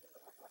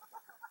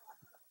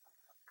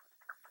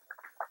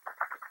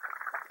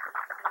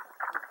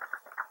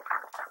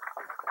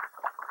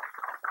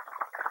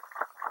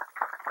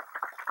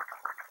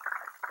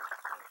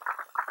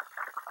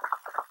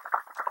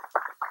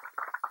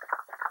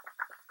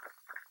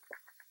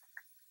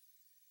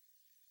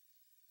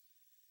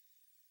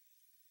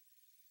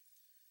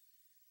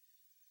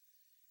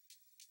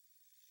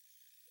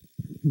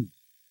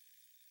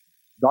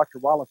 Dr.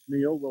 Wallace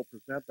Neal will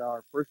present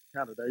our first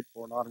candidate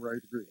for an honorary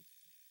degree.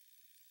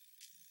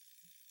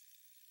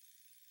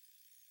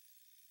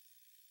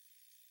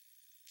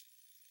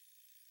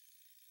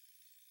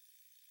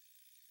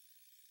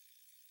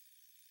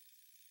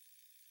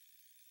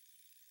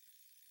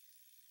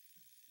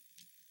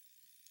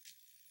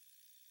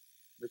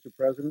 Mr.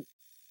 President,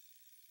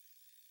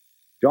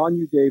 John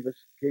U. Davis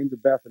came to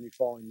Bethany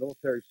following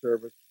military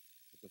service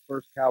with the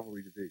 1st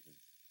Cavalry Division.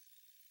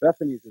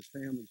 Bethany is his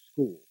family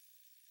school.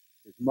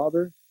 His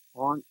mother,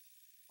 aunt,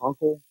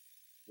 uncle,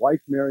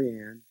 wife Mary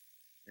Ann,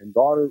 and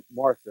daughter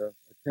Martha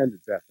attended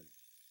Bethany.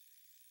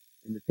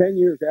 In the 10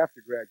 years after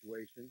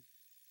graduation,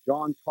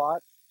 John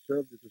taught,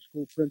 served as a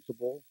school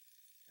principal,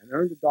 and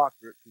earned a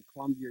doctorate from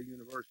Columbia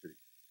University.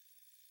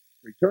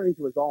 Returning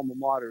to his alma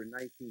mater in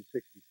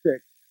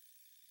 1966,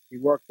 he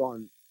worked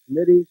on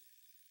committees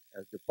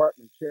as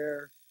department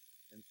chair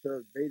and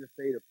served Beta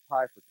Theta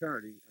Pi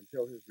fraternity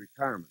until his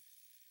retirement.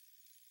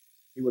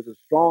 He was a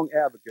strong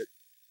advocate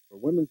for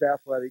women's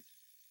athletics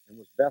and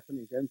was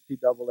Bethany's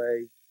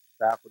NCAA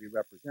faculty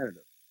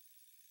representative.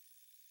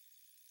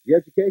 The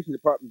education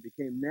department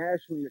became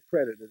nationally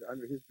accredited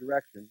under his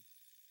direction,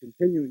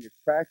 continuing its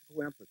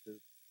practical emphasis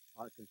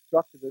on a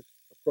constructivist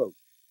approach.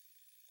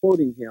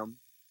 Quoting him,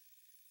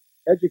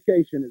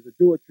 education is a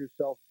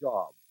do-it-yourself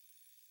job.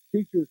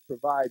 Teachers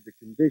provide the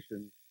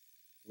conditions,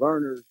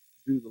 learners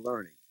do the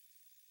learning.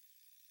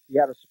 He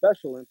had a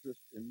special interest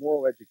in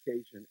moral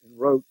education and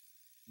wrote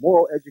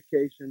Moral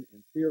Education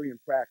in Theory and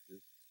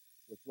Practice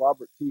with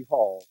Robert T.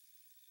 Hall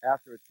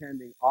after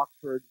attending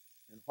Oxford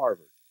and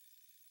Harvard.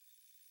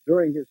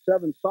 During his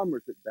 7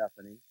 summers at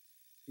Bethany,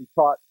 he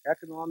taught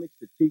economics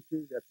to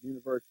teachers at the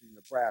University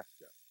of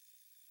Nebraska.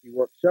 He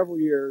worked several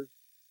years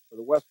for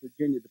the West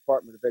Virginia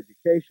Department of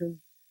Education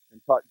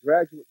and taught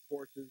graduate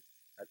courses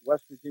at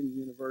West Virginia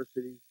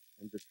University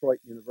and Detroit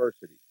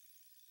University.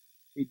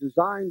 He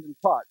designed and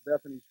taught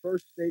Bethany's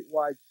first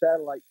statewide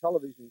satellite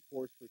television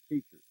course for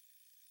teachers.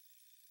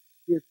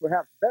 He is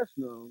perhaps best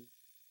known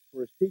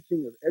for his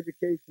teaching of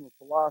educational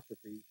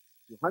philosophy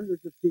to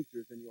hundreds of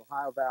teachers in the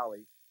Ohio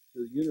Valley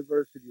through the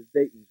University of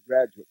Dayton's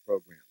graduate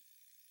program.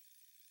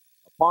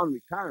 Upon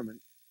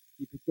retirement,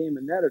 he became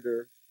an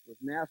editor with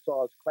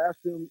NASA's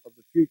Classroom of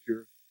the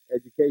Future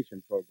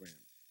education program.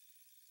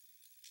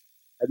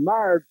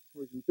 Admired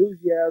for his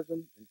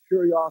enthusiasm and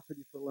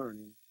curiosity for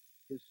learning,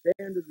 his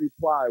standard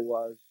reply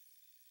was,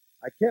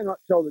 I cannot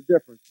tell the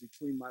difference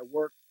between my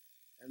work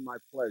and my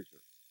pleasure.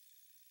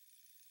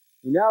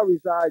 He now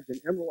resides in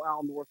Emerald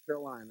Isle, North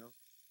Carolina,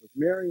 with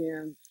Mary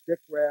Ann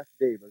Stickrath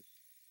Davis,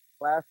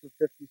 class of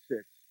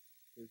 56,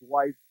 his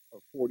wife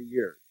of 40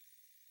 years.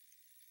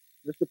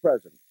 Mr.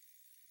 President,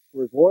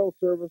 for his loyal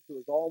service to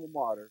his alma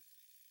mater,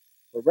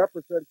 for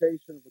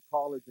representation of the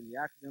college in the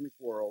academic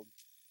world,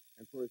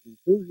 and for his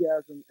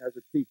enthusiasm as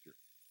a teacher,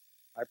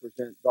 I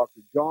present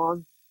Dr.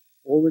 John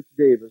Ulrich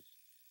Davis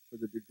for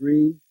the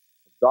degree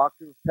of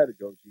Doctor of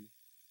Pedagogy,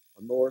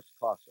 honoris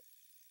causa.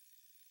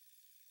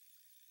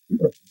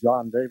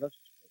 John Davis,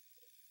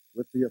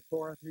 with the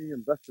authority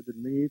invested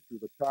in me through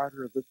the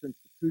charter of this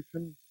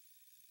institution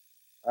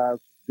as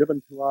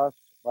given to us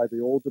by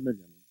the Old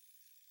Dominion,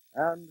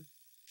 and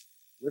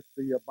with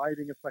the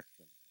abiding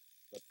affection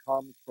that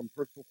comes from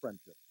personal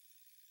friendship,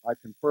 I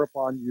confer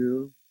upon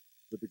you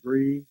the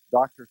degree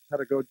Doctor of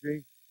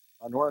Pedagogy,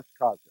 honoris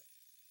causa,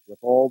 with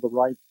all the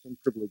rights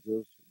and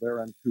privileges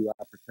thereunto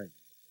appertaining.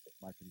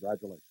 My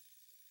congratulations.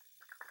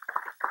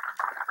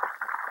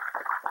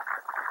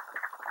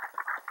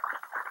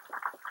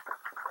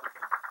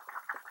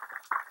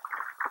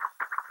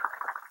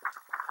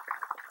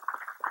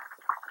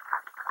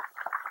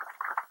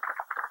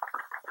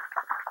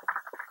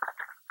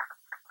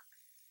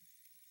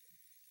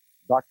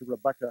 Dr.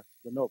 Rebecca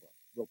Zanova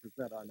will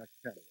present our next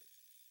candidate.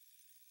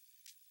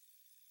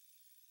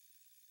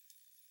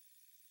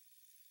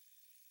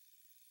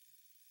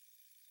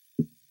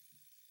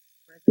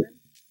 President,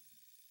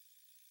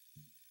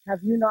 have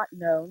you not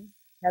known?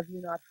 Have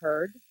you not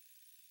heard?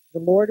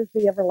 The Lord is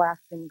the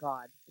everlasting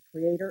God, the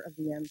creator of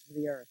the ends of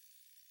the earth.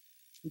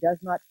 He does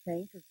not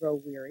faint or grow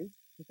weary.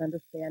 His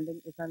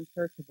understanding is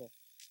unsearchable.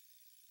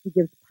 He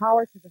gives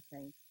power to the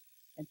faint,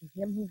 and to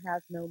him who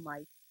has no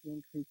might he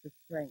increases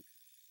strength.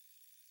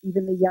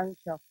 Even the young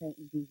shall faint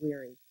and be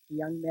weary. The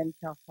young men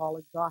shall fall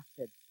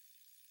exhausted.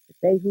 But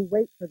they who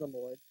wait for the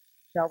Lord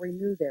shall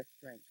renew their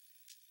strength.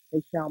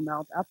 They shall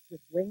mount up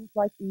with wings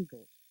like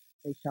eagles.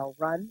 They shall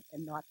run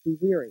and not be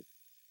weary.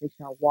 They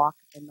shall walk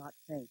and not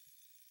faint.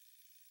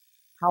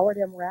 Howard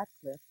M.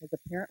 Ratcliffe has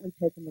apparently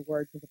taken the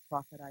words of the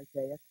prophet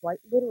Isaiah quite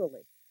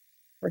literally,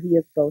 for he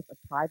is both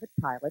a private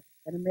pilot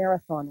and a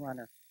marathon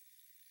runner.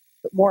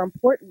 But more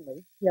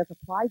importantly, he has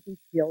applied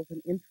these skills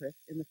and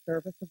interests in the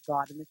service of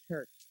God in the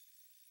church.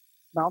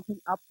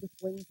 Mounting up with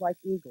wings like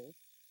eagles,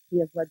 he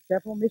has led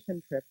several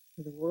mission trips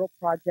to the rural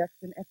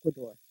projects in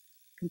Ecuador,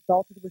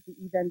 consulted with the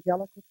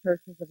evangelical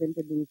churches of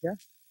Indonesia,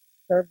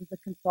 served as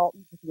a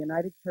consultant with the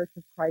United Church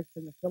of Christ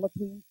in the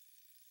Philippines,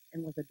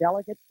 and was a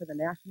delegate for the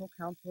National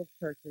Council of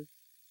Churches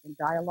in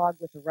dialogue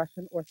with the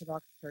Russian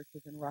Orthodox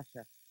churches in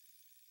Russia.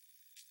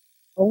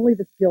 Only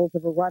the skills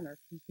of a runner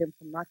keep him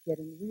from not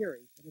getting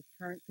weary in his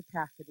current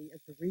capacity as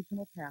the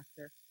regional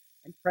pastor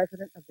and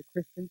president of the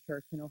Christian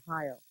Church in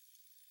Ohio.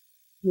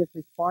 He is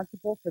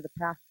responsible for the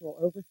pastoral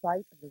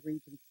oversight of the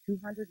region's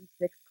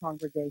 206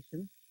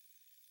 congregations.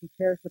 He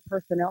chairs the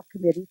Personnel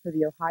Committee for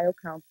the Ohio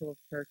Council of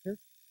Churches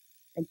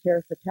and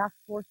chairs the Task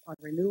Force on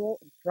Renewal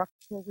and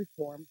Structural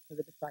Reform for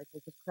the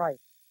Disciples of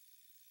Christ.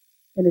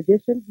 In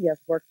addition, he has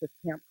worked with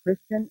Camp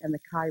Christian and the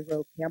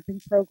Cairo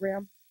Camping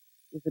Program,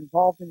 is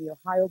involved in the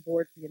Ohio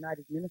Board for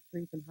United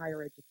Ministries in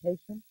Higher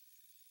Education,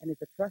 and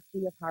is a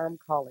trustee of Hiram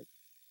College.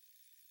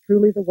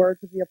 Truly the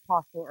words of the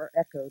apostle are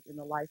echoed in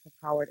the life of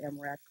Howard M.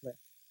 Ratcliffe.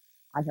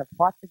 I have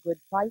fought the good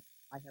fight,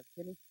 I have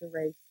finished the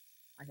race,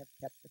 I have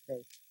kept the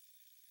faith.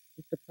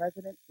 Mr.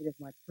 President, it is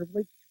my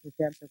privilege to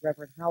present the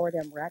Reverend Howard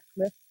M.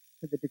 Ratcliffe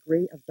to the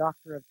degree of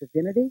Doctor of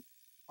Divinity,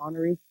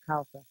 honoris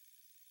causa.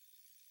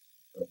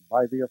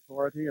 By the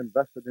authority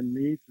invested in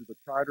me through the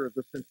charter of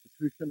this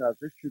institution as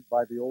issued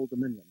by the Old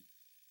Dominion,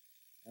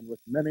 and with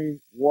many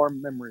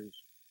warm memories,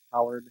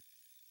 Howard,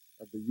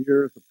 of the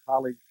years of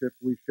colleagueship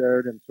we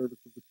shared in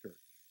service of the church,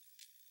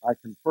 I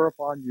confer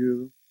upon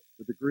you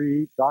the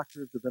degree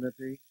Doctor of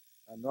Divinity,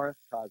 honoris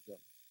causa,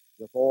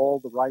 with all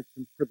the rights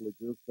and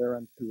privileges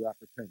thereunto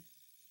appertaining.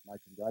 My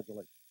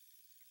congratulations.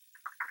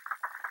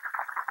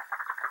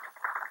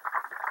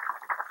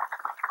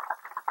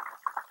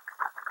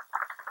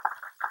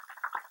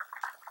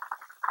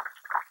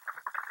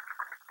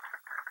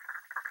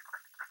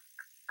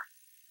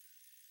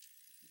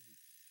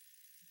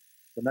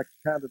 The next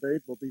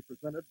candidate will be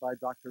presented by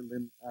Dr.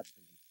 Lynn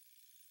Adkins.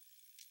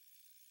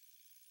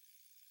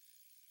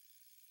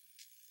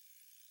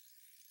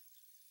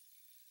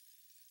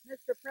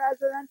 Mr.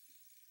 President,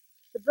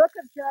 the book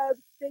of Job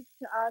speaks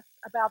to us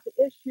about the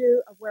issue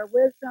of where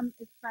wisdom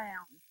is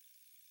found.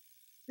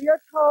 We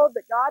are told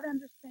that God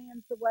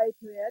understands the way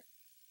to it,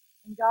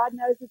 and God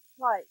knows its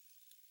place.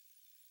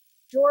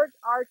 George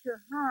Archer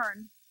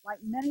Hearn, like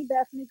many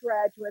Bethany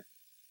graduates,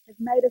 has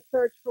made a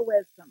search for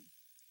wisdom.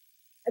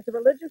 As a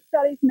religious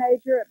studies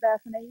major at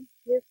Bethany,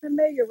 he is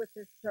familiar with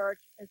this search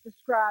as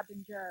described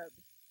in Job.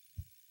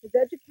 His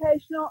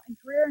educational and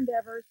career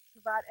endeavors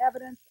provide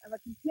evidence of a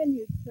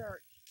continued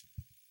search.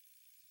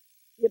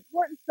 The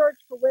important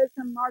search for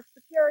wisdom marks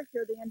the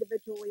character of the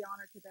individual we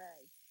honor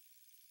today.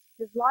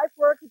 His life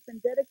work has been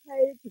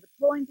dedicated to the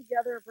pulling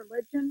together of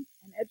religion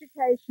and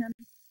education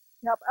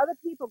to help other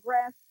people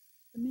grasp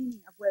the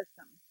meaning of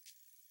wisdom.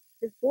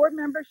 His board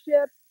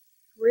membership,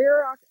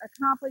 career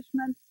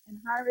accomplishments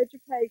in higher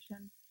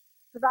education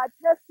provide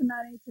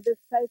testimony to this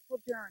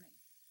faithful journey.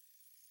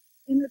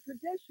 In the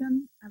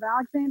tradition of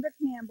Alexander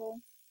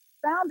Campbell,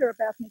 founder of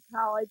Bethany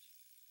College,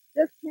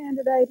 this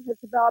candidate has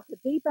developed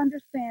a deep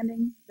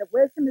understanding that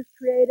wisdom is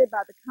created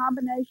by the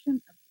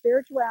combination of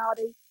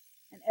spirituality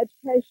and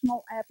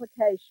educational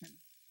application.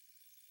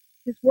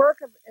 His work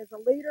as a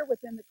leader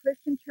within the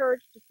Christian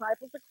Church,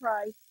 Disciples of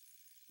Christ,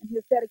 and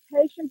his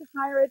dedication to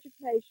higher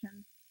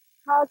education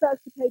cause us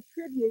to pay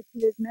tribute to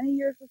his many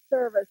years of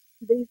service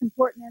to these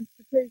important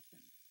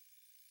institutions.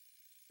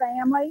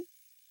 Family,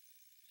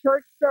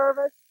 church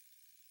service,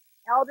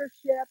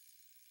 eldership,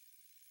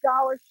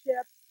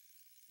 scholarship,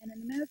 and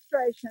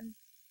administration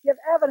give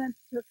evidence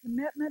to a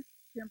commitment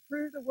to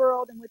improve the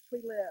world in which we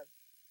live.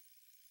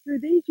 Through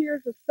these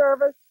years of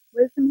service,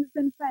 wisdom has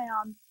been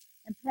found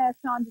and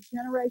passed on to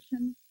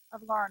generations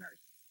of learners.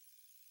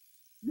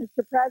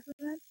 Mr.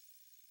 President,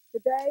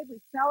 today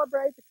we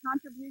celebrate the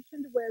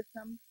contribution to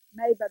wisdom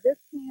made by this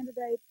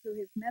candidate through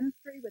his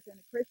ministry within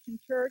the Christian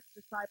Church,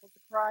 Disciples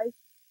of Christ,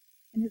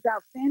 and his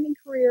outstanding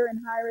career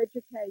in higher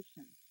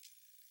education.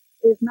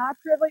 It is my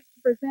privilege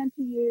to present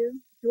to you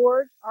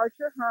George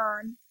Archer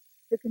Hearn,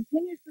 who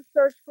continues the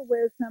search for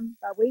wisdom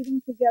by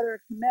weaving together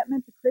a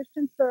commitment to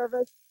Christian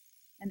service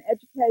and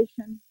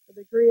education with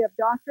a degree of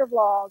Doctor of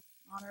Laws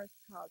honoris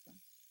causa.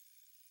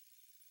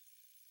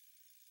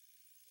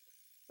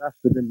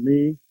 Vested in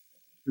me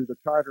through the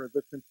charter of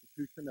this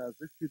institution as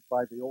issued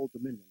by the Old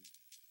Dominion,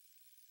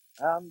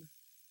 and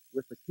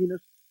with the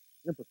keenest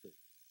empathy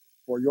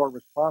for your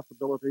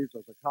responsibilities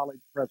as a college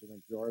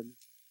president, George,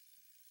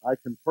 I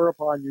confer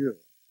upon you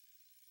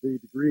the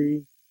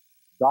degree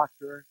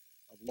Doctor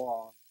of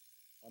Law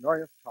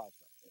honoris causa,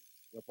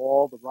 with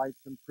all the rights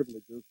and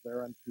privileges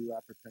thereunto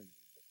appertaining.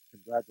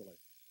 Congratulations.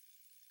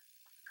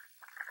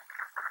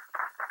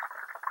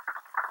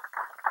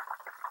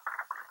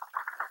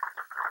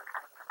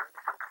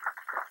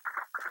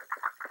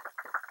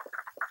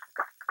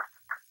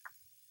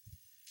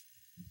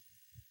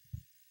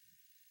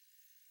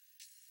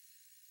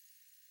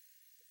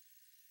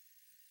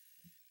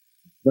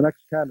 The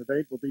next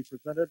candidate will be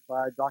presented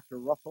by Dr.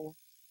 Russell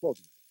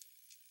Cloden.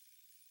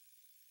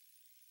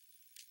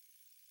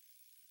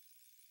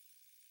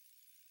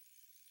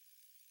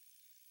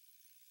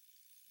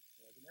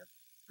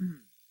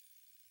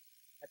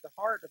 At the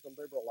heart of the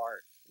liberal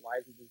arts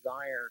lies a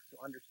desire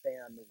to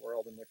understand the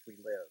world in which we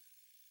live.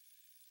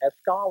 As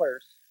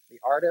scholars,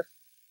 the artists,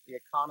 the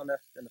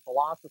economists, and the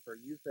philosopher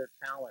use their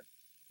talents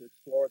to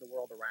explore the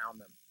world around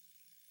them.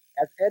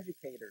 As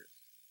educators,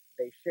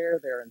 they share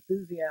their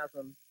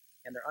enthusiasm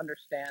and their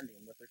understanding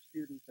with their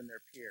students and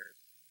their peers.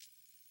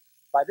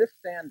 By this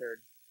standard,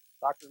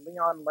 Dr.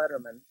 Leon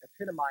Letterman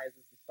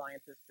epitomizes the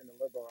scientist in the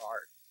liberal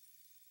arts.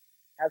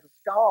 As a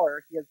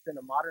scholar, he has been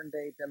a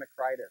modern-day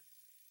Democritus,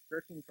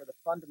 searching for the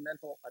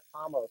fundamental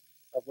atomos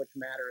of which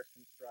matter is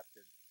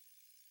constructed.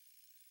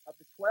 Of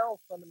the 12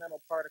 fundamental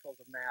particles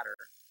of matter,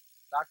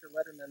 Dr.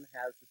 Letterman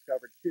has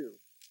discovered 2,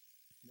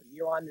 the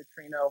muon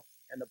neutrino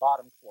and the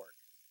bottom quark.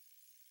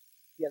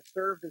 He has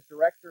served as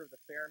director of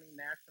the Fermi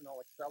National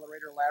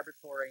Accelerator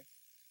Laboratory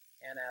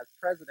and as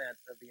president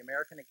of the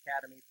American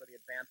Academy for the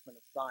Advancement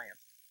of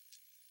Science.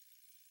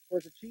 For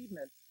his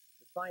achievements,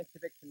 the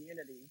scientific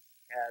community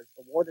has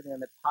awarded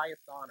him its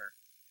highest honor,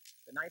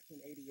 the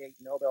 1988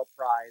 Nobel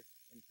Prize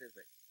in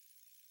Physics.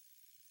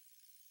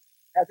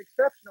 As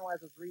exceptional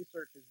as his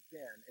research has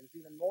been, it is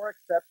even more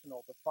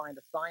exceptional to find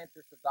a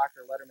scientist of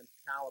Dr. Letterman's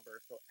caliber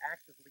so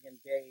actively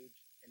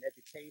engaged in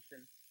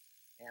education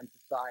and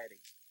society.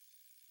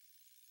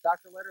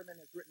 Dr. Letterman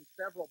has written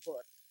several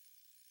books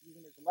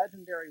using his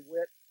legendary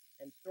wit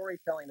and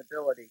storytelling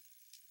ability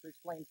to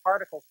explain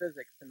particle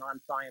physics to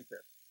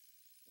non-scientists.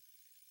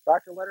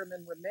 Dr.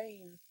 Letterman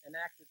remains an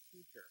active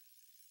teacher,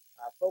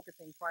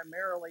 focusing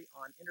primarily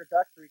on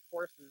introductory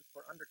courses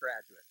for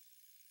undergraduates.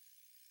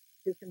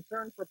 His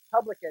concern for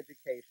public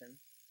education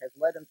has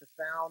led him to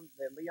found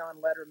the Leon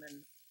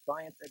Letterman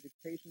Science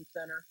Education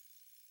Center,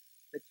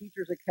 the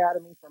Teachers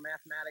Academy for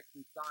Mathematics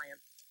and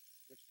Science,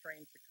 which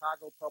trains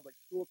Chicago public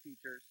school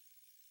teachers,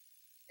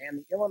 and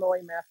the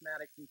Illinois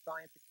Mathematics and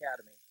Science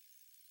Academy,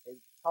 a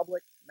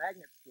public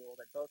magnet school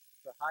that boasts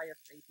the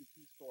highest ACT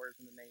scores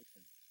in the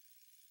nation.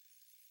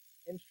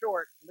 In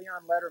short,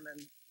 Leon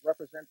Letterman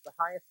represents the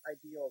highest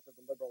ideals of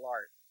the liberal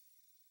arts.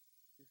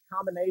 His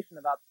combination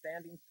of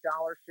outstanding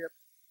scholarship,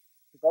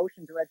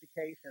 devotion to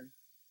education,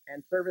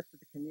 and service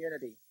to the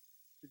community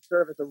should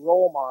serve as a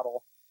role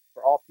model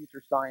for all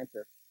future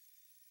scientists.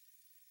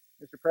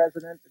 Mr.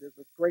 President, it is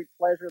with great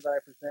pleasure that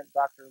I present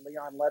Dr.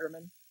 Leon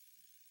Letterman,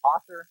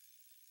 author,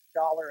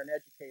 scholar, and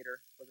educator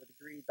for the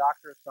degree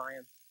Doctor of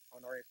Science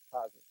honoris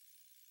causa.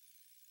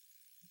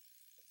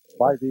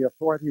 By the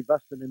authority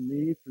vested in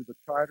me through the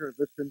charter of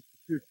this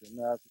institution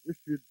as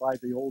issued by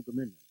the Old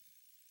Dominion,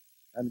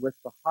 and with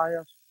the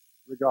highest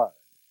regard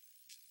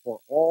for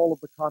all of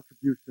the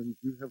contributions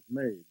you have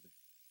made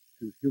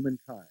to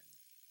humankind,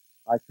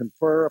 I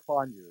confer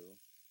upon you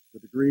the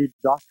degree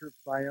Doctor of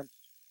Science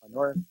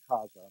honoris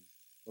causa,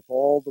 with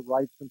all the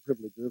rights and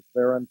privileges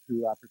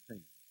thereunto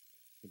appertaining.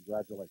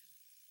 Congratulations.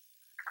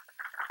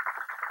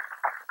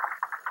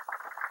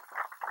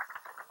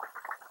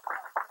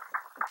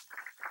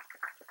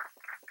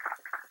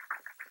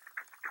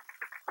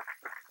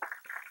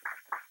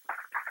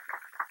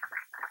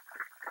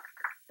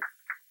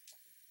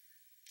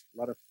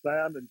 Let us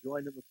stand and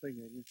join in the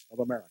singing of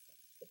America.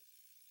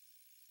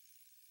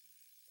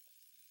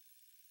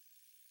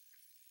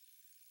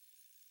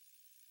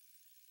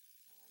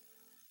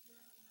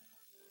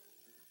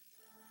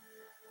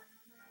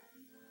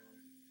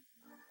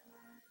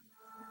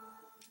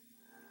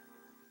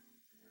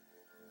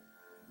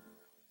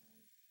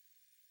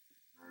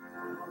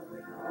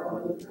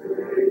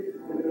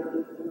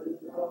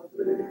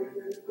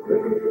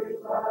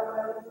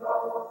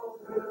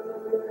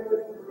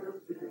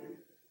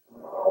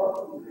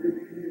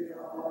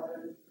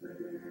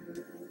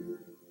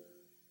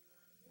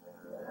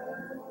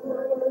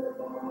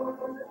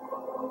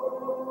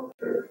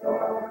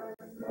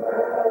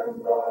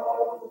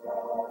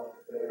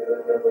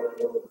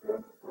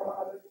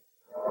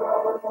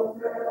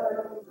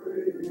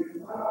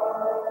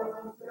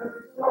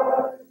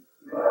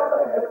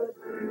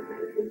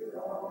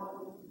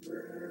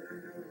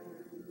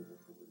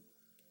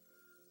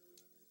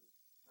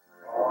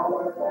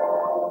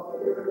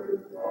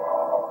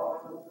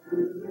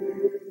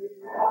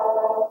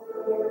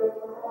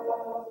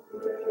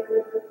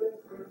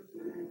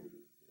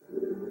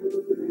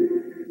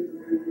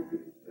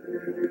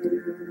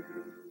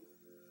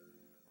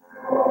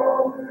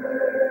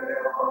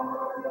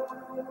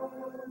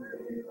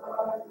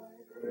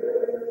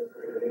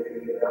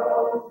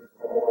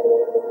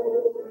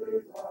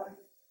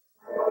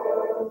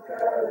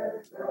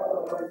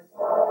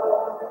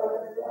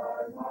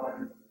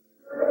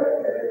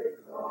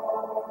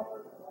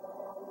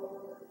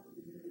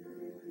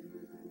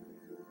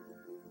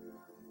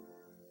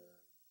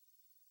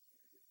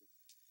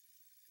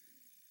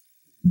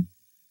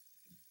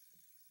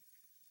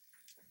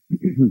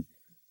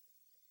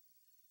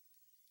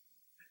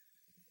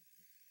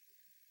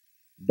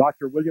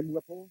 Dr. William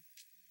Whipple,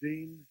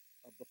 Dean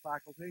of the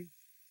Faculty,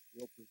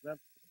 will present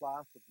the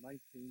class of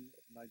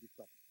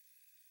 1997.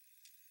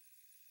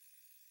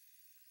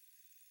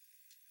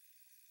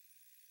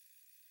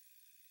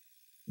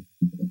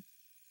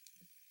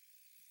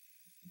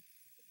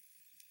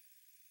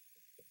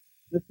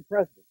 Mr.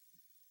 President,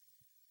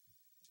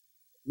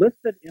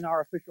 listed in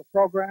our official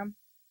program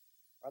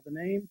are the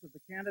names of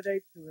the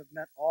candidates who have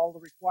met all the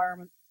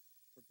requirements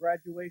for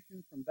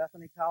graduation from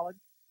Bethany College,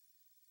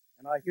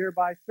 and I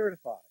hereby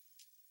certify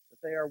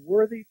that they are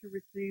worthy to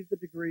receive the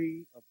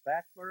degree of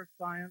Bachelor of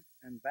Science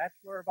and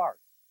Bachelor of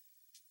Arts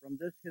from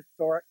this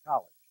historic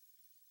college.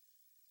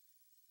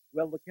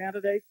 Will the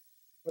candidates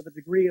for the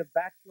degree of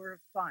Bachelor of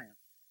Science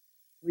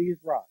please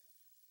rise?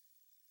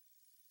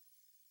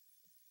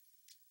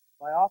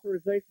 By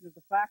authorization of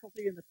the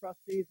faculty and the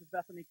trustees of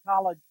Bethany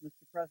College,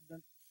 Mr.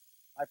 President,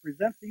 I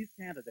present these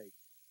candidates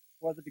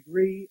for the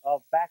degree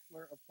of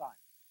Bachelor of Science.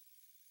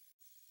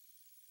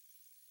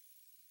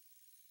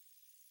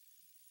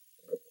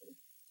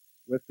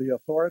 With the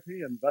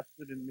authority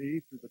invested in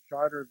me through the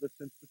charter of this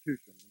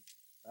institution,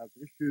 as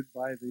issued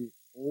by the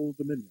Old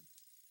Dominion,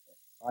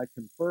 I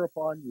confer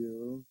upon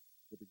you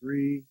the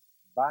degree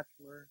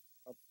Bachelor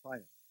of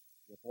Science,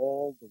 with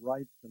all the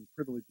rights and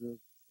privileges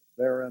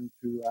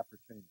thereunto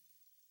appertaining.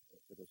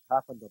 It has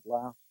happened at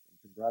last,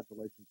 and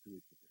congratulations to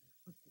each of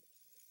you.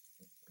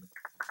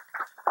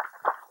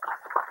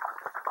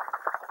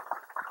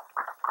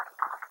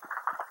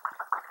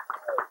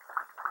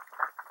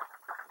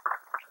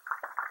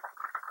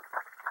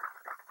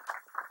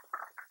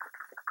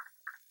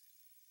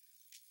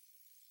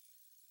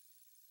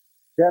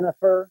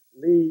 Jennifer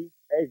Lee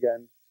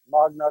Egan,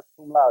 magna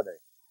cum laude.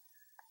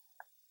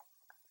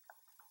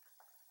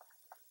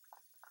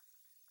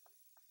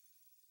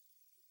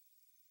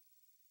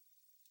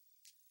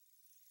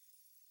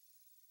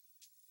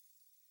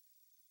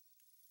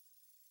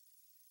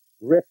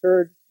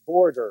 Richard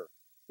Border,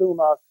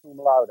 summa cum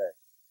laude.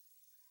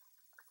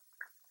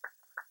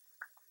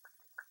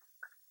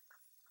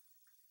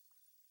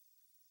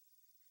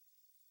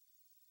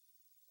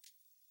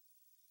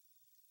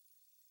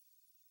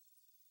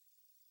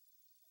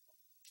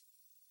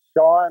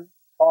 Sean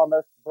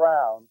Thomas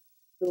Brown,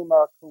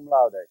 summa cum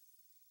laude.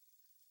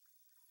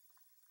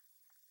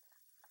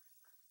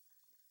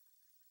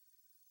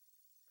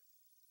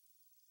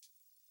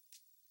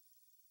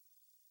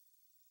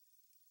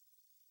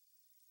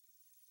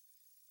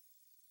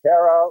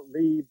 Tara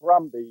Lee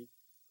Brumby,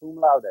 cum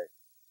laude.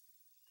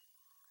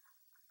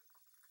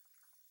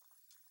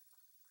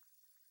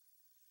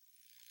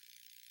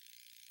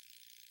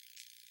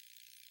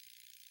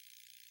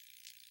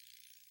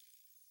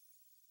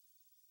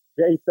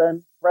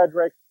 Jason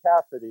Frederick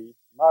Cassidy,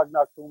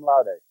 magna cum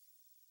laude.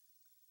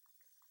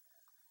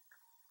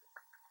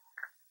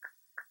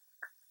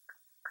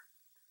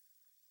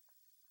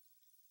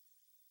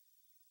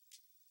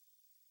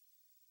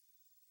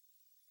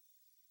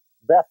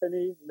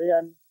 Bethany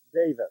Lynn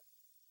Davis.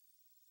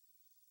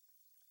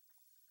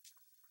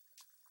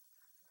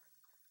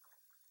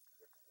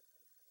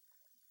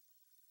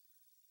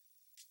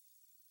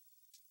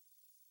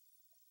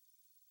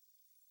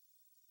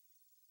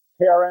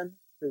 Karen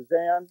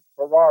Suzanne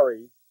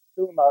Ferrari,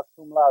 summa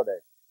cum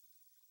laude.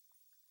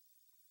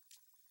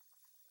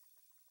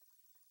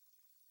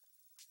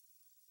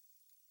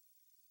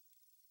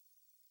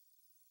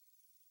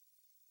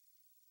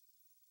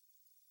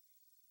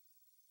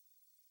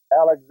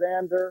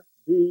 Alexander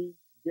B.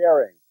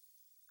 Gehring.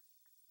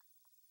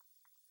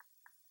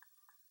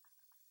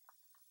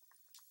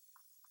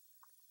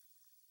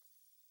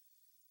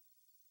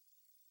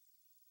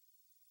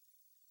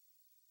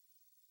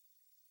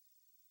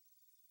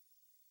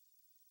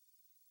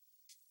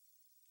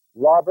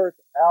 Robert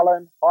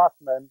Allen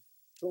Hoffman,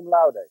 cum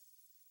laude.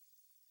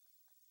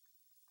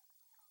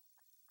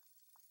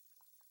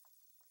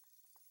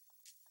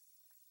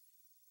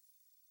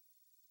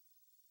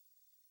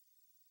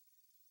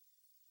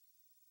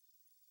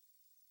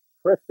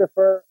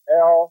 Christopher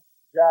L.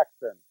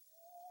 Jackson.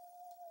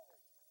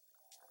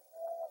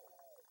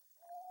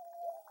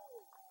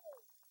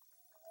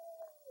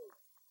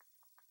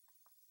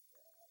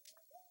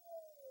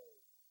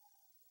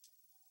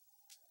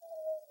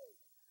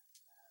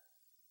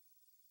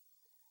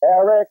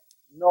 Eric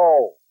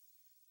Knoll.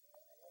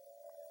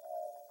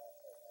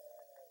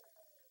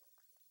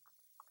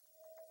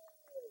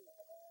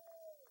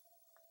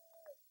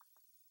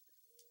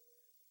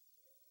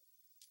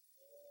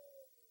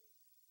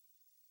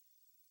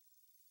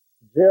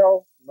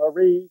 Jill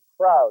Marie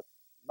Kraus,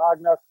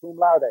 magna cum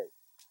laude.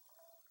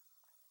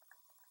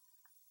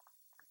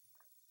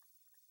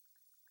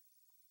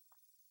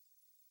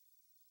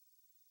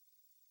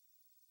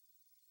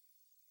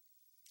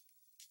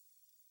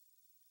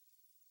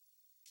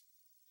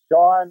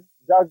 Sean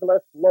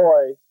Douglas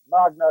Loy,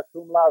 magna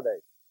cum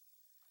laude.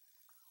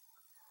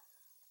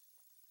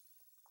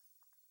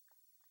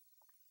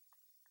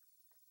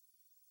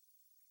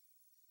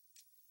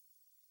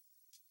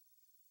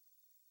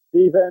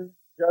 Stephen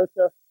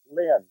Joseph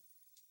Lynn.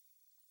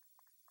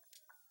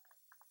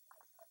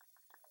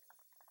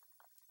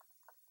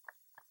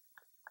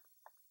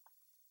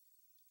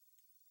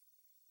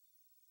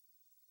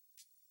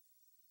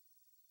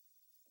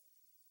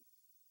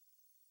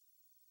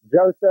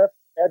 Joseph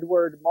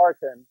Edward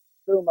Martin,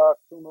 summa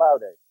cum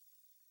laude.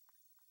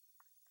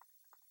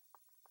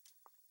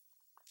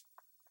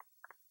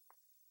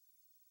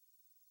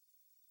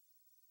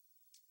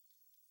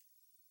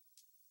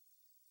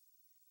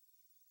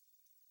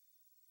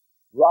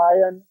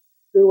 Ryan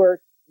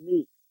Stewart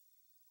Meek.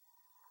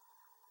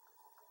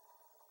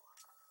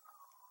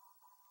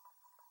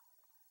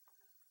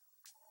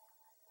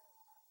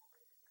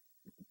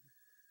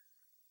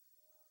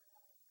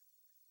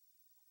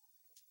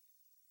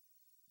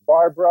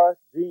 Barbara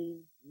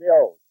Jean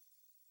Mills.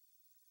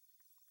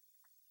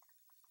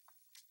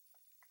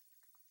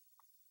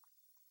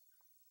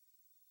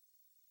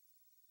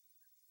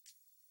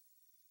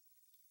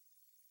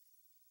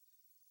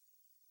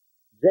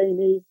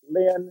 Jamie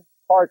Lynn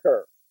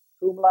Parker,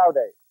 cum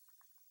laude.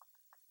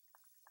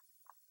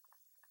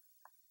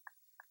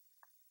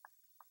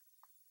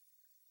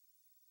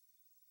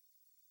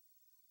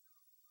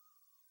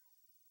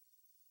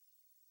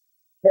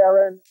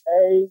 Karen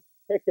A.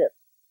 Pickett.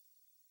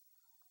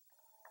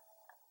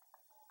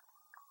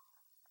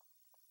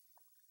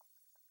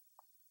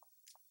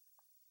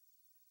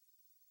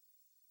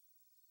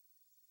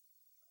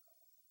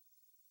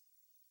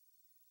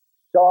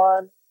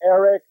 Sean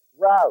Eric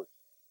Rouse.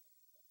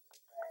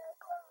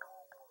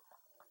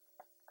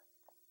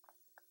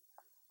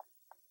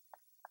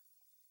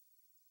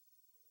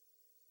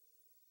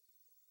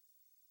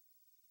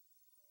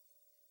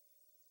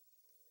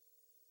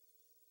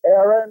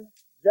 Aaron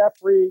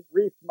Jeffrey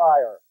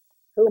Riesmeyer,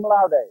 cum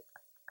laude.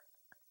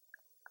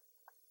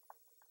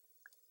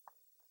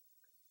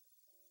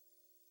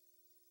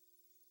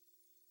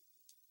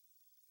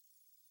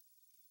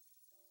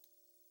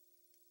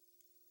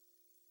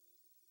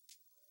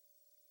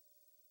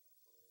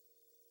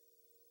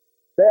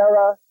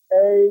 Sarah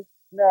A.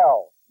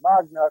 Snell,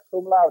 magna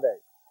cum laude.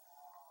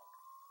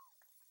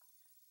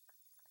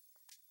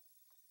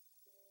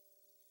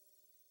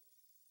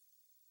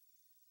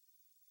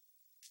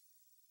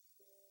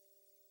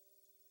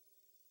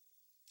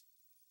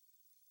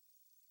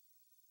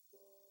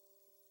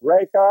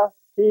 Rekha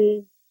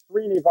T.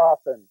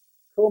 Srinivasan,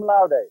 cum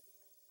laude.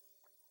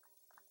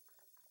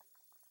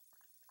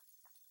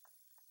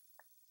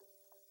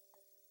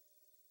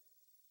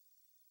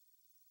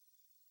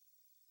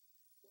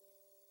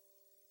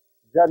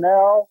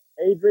 Janelle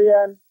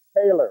Adrienne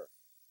Taylor.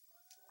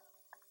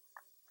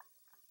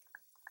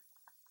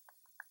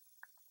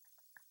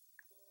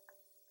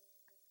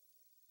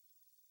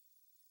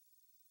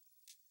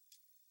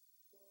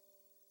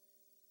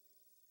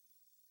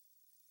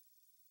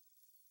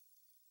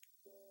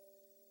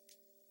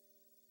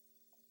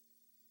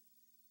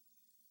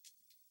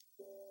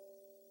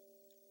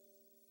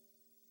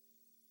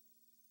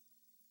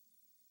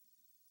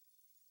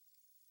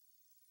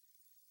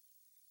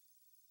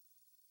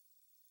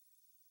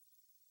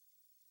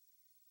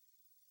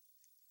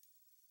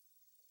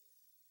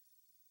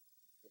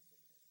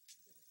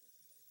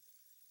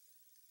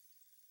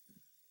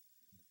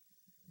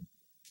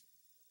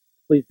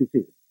 Please be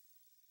seated.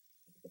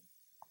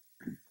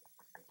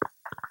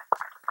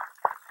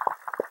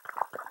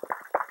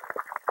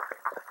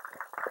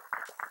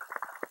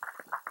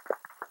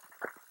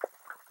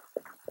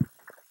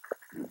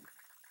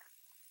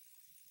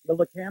 Will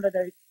the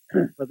candidate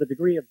for the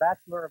degree of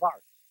Bachelor of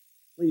Arts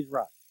please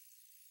rise?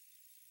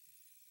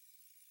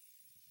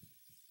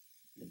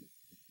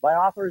 By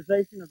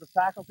authorization of the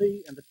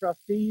faculty and the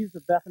trustees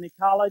of Bethany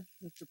College,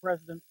 Mr.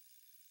 President,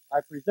 I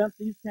present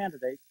these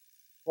candidates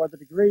for the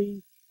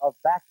degree of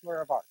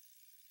Bachelor of Arts.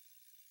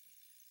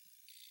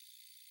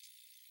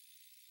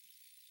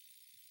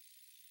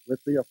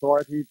 With the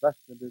authority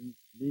vested in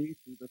me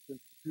through this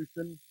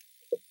institution,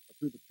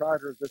 through the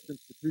charter of this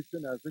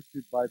institution as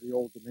issued by the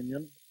Old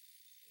Dominion,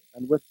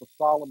 and with the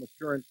solemn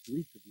assurance to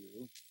each of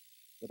you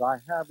that I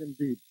have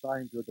indeed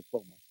signed your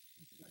diploma,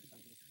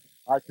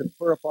 I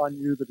confer upon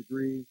you the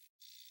degree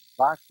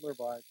Bachelor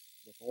of Arts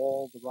with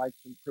all the rights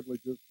and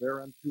privileges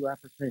thereunto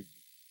appertaining,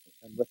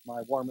 and with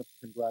my warmest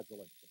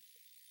congratulations.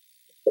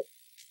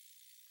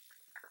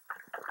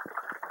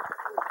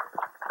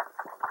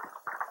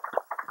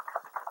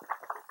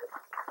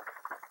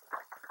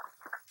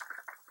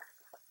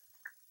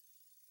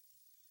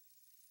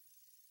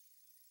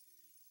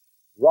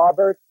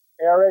 Robert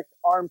Eric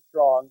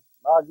Armstrong,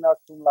 magna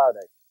cum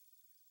laude.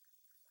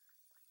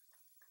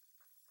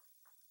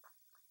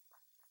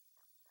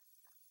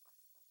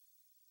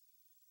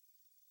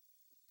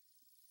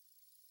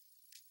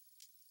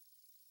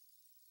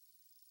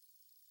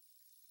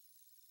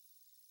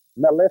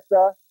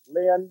 Melissa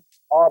Lynn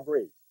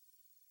Aubrey.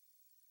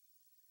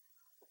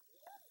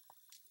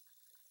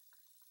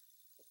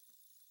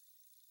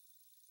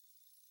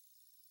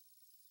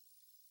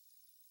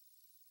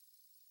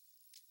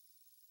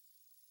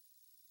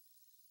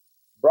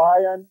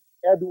 Brian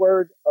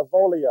Edward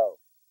Avolio.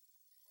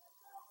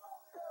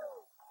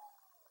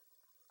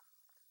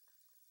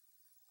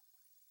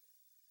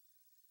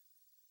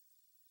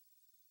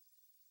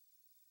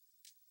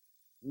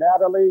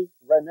 Natalie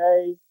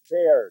Renee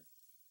Baird.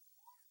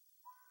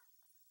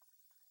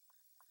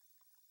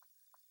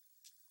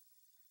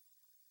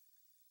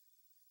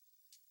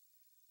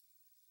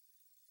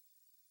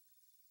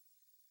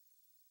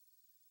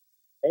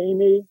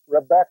 Amy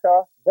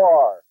Rebecca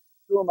Barr,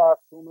 summa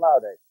cum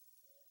laude.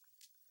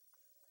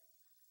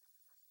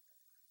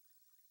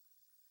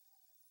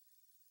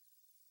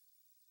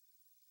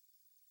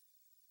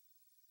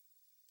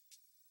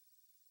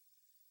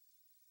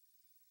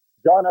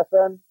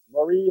 Jonathan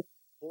Maurice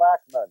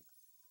Blackman.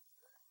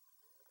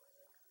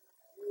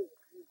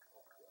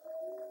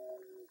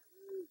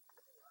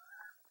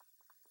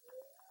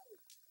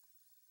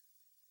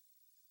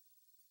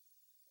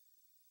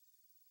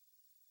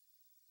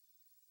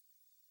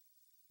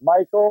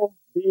 Michael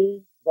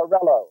B.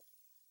 Varello.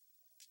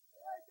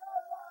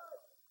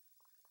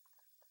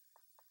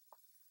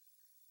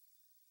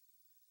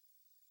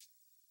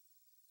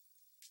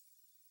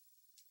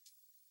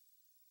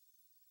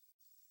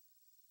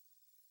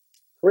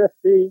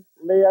 Christy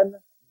Lynn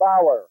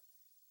Bauer,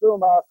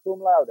 summa cum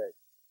laude.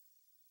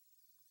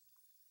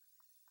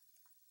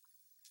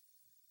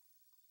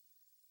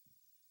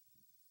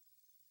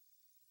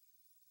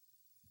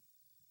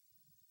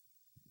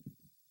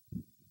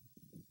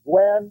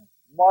 Gwen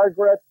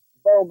Margaret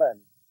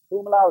Bowman,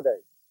 cum laude.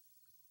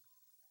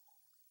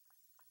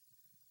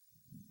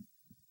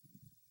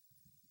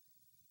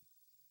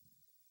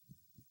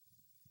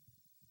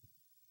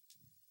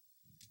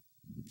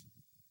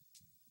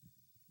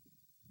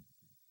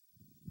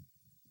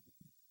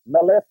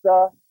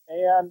 Melissa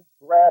Ann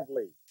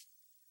Bradley.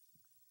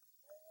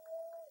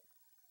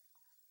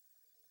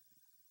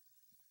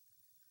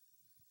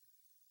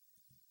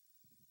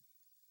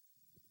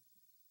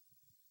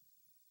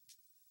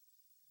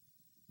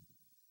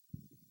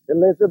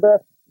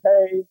 Elizabeth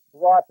K.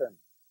 Broughton.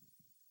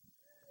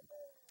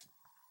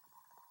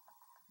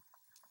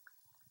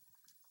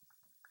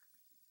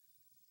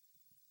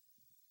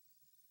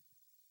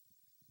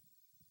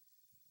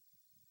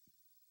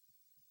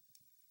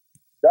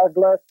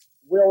 Douglas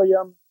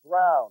William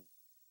Brown.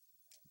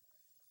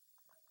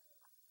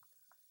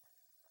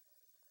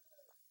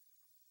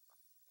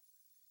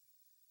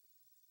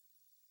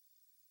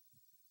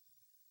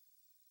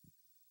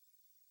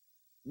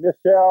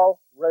 Michelle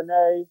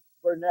Renee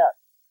Burnett.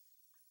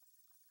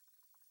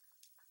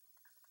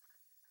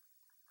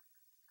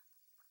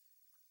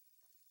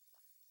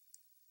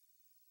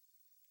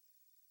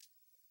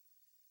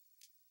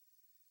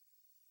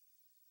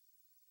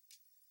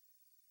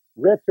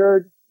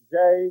 Richard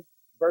J.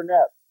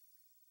 Burnett.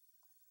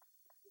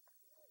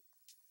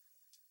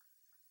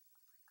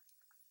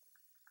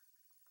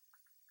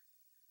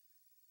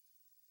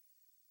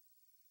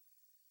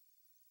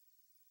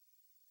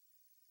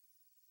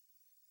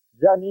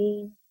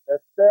 Janine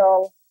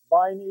Estelle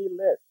Biney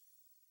Lish.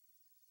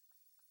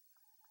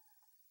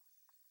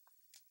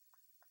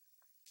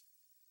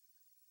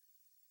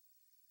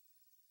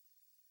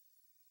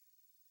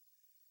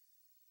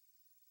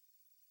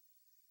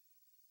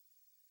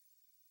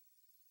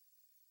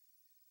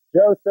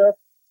 Joseph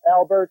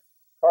Albert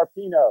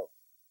Carpino.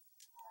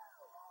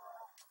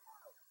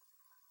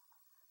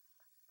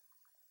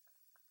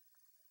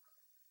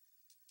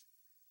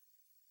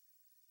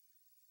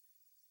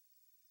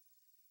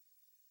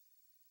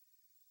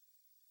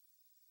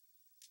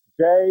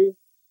 J.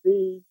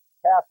 C.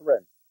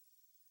 Catherine.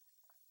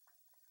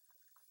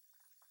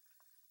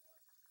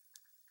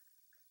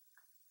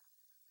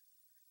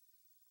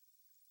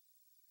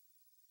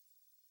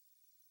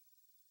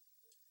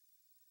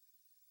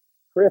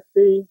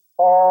 Christy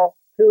Paul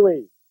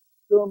Toohey,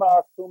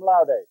 summa cum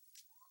laude.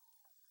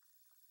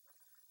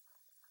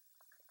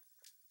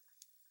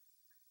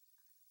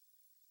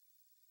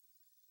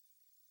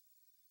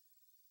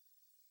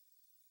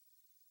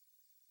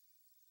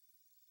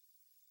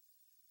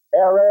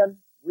 Aaron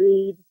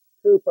Reed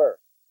Cooper.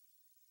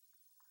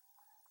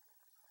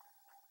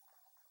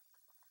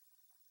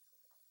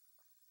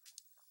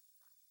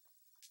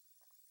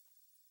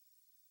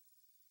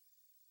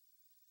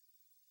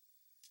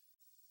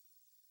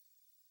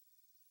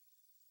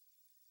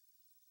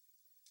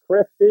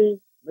 Christy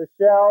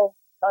Michelle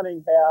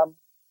Cunningham,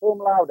 cum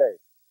laude.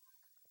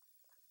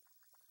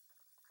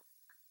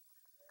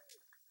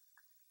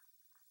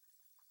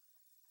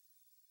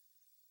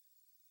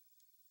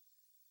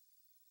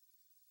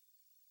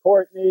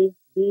 Courtney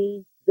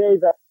B.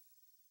 Davis,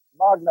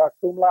 magna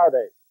cum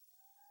laude.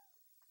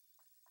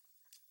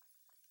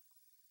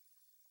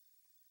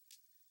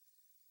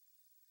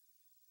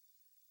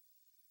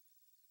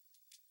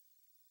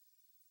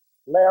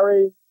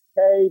 Larry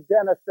K.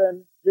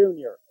 Dennison,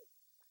 Jr.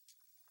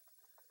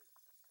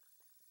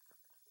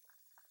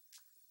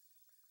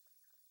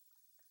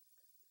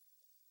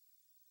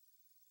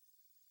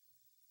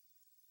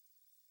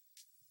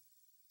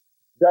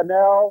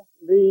 Danelle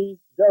Lee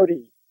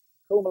Doty,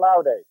 cum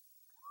laude.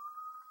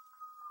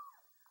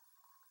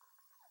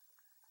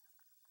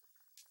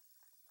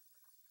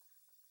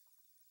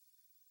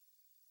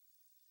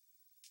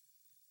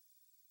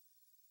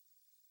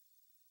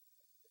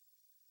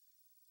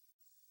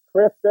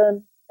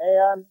 Kristen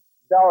Ann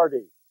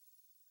Dougherty.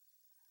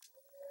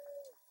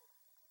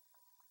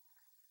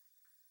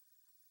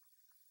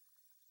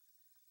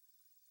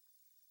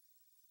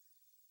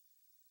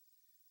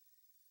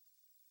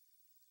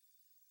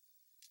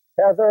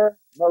 Heather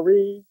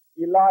Marie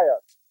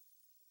Elias.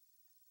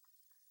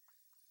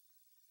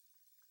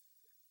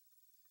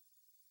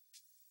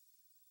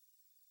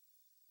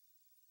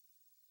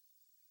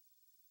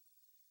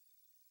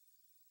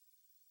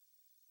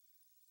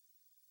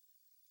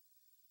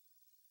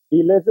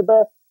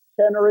 Elizabeth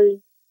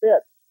Chenery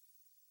Fitz.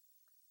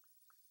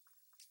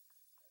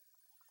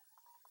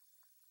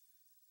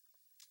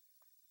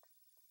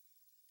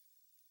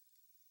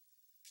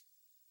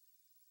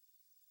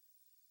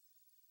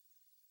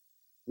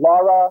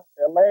 Laura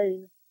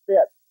Elaine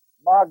Fitz,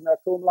 magna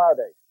cum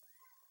laude.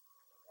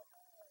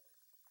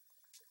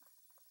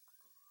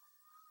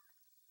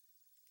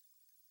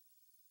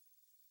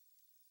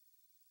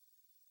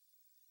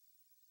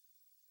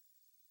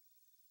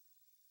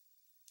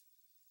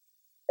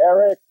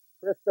 Eric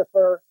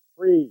Christopher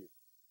Fries.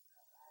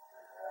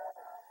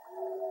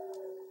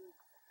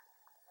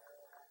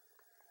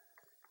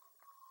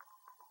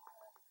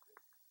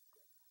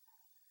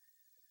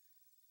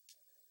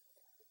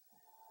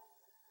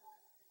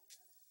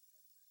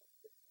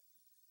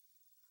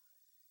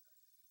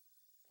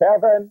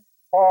 Kevin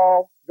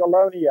Paul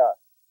Galonia,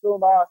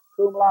 summa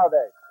cum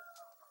laude.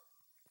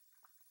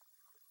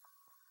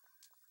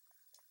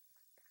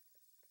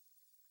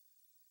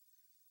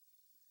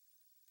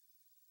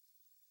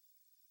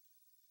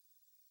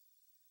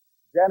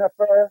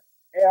 Jennifer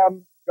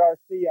M.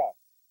 Garcia.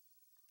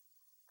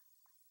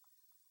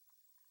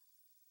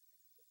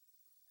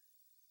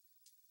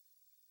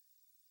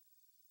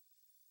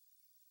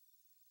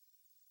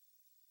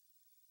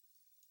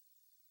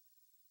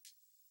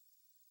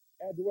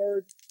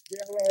 Edward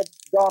Gerald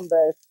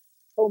Gomez,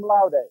 cum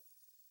laude.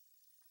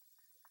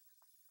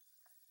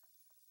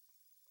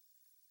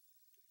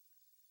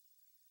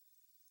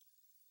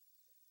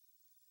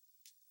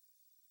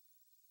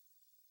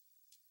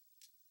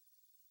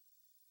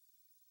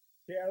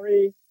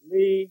 Terry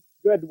Lee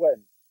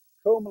Goodwin,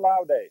 cum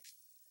laude.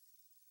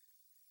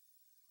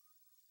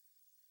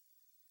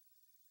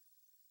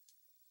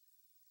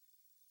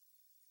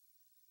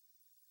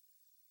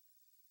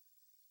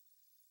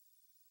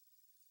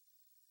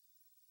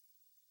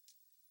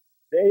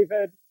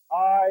 David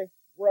I.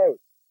 Gross.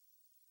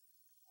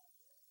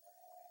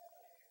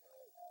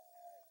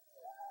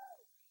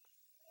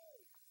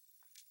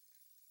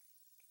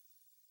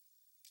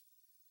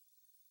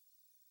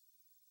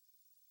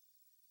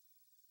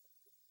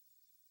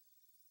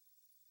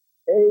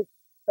 H.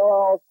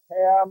 Charles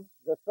Ham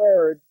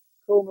III,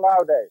 cum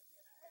laude.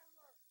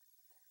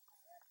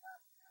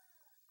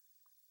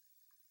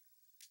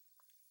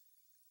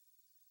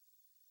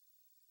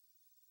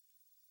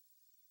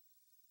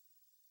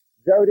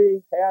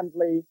 Jody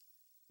Handley,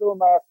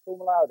 summa cum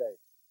laude.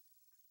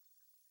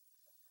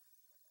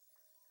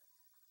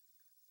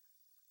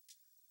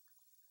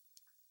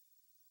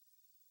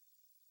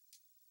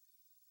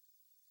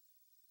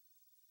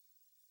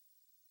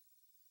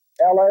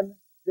 Ellen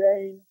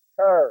Jane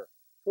Kerr,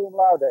 cum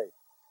laude.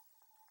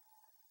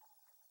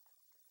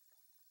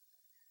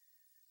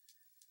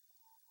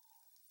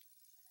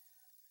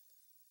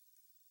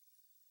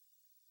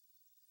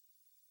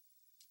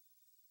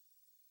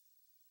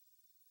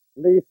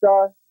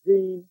 Lisa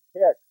Jean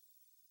Hicks,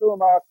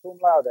 summa cum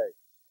laude.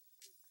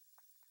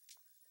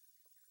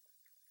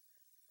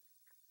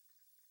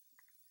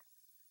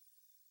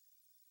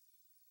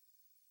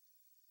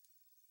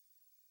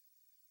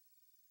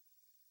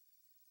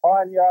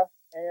 Tanya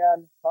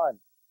Ann Hunt,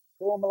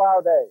 cum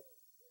laude.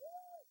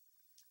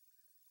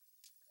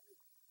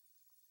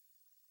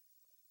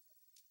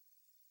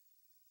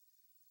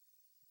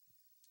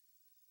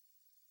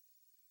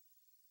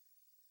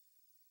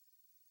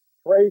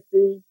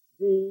 Tracy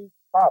D.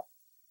 Hupp,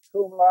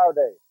 cum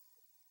laude.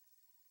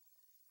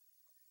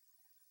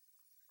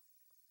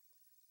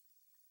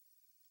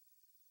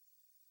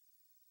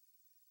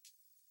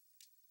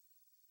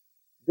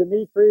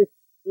 Dimitris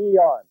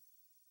Eon.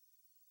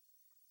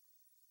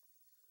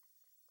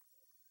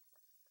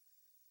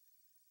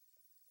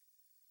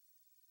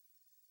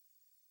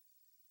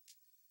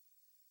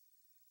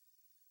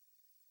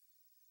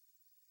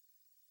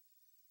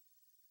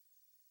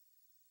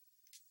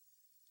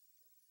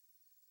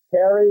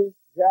 Terry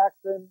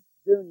Jackson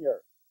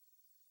Jr.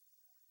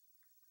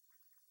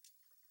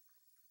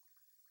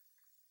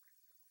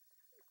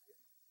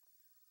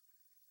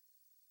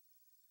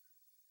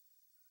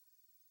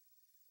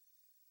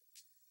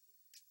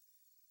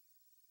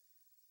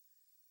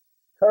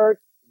 Kurt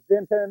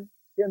Vinton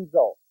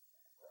Kinzel.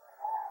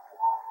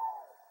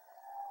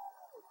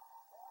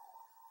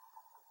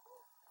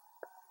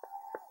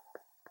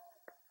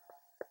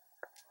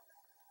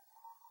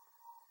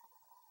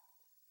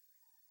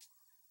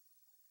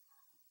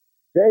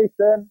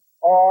 Jason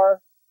R.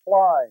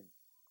 Klein.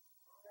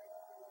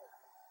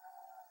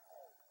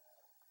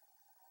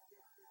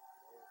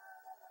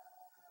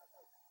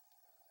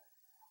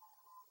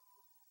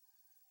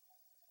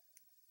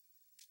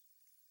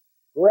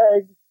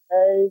 Greg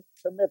A.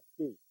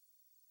 Kamitsky.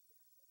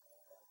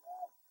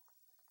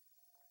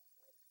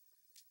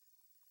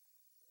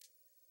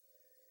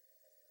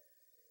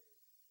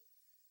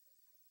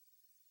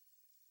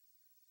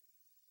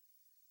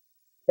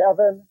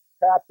 Kevin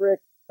Patrick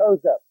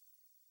Kozep.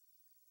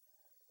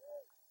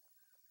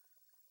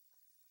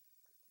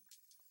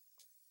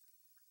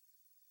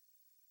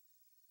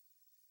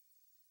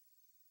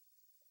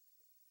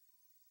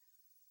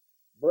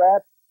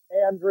 Brett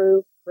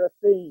Andrew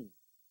Christine.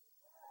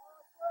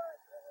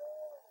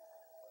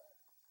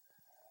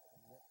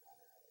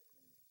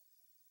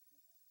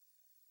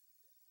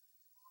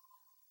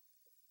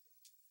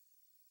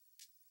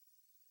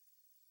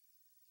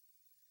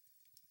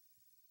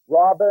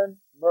 Robin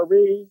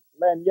Marie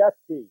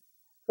Lenieski,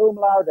 cum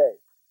laude.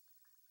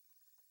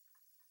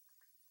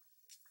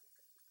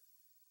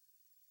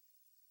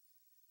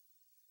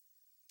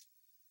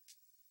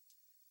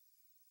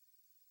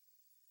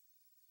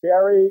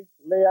 Sherry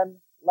Lynn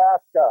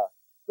Laska,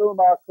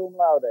 summa cum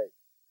laude.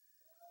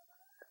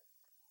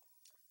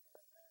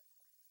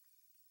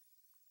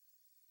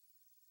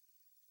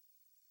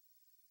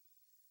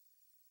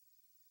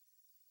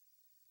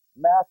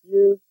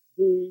 Matthew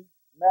D.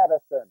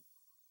 Madison.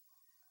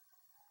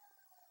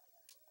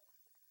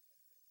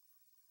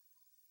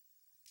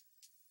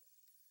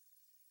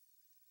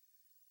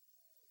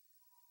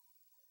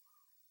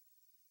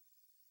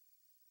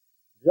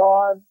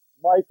 John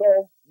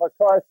Michael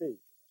McCarthy.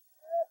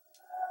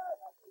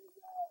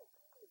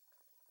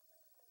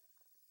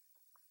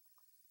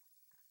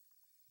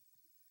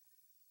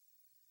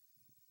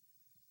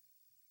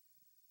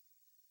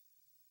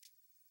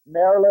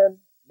 Marilyn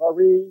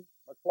Marie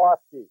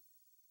McCloskey.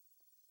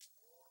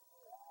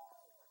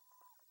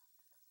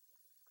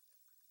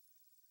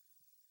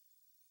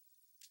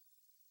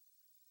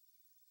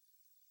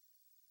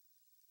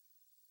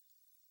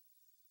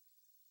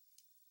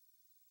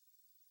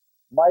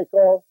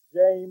 Michael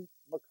James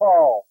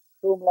McCall,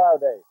 cum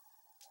laude.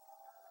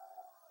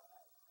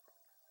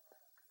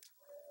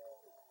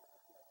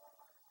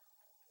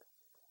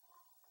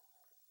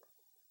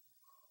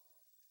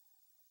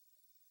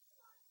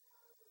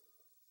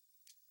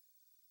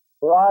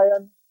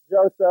 Brian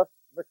Joseph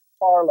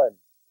McFarland.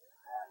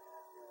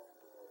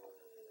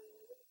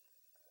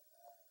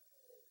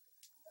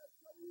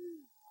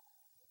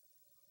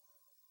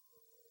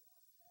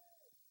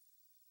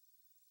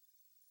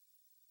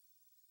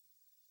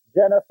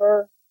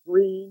 Jennifer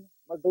Green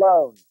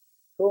McGlone,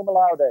 cum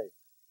laude.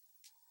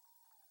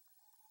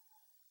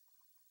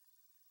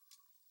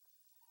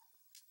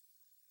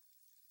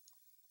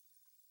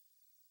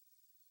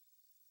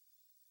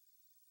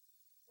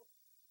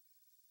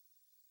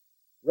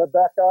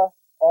 Rebecca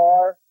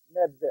R.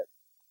 Nedvit.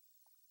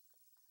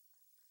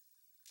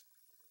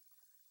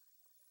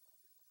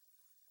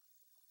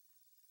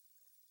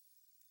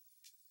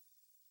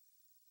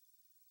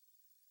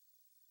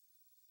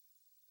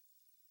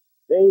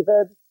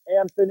 David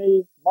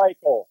Anthony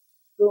Michael,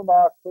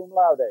 summa cum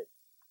laude.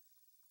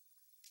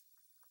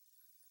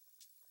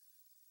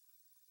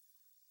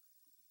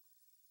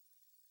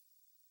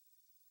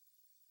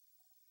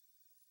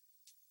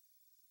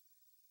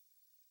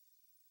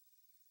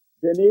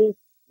 Denise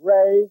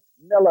Ray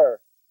Miller,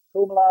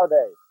 cum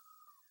laude.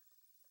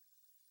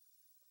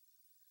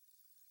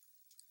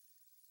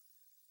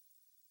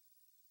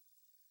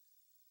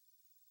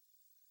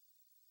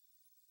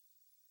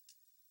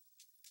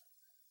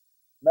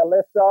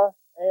 Melissa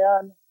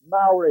Ann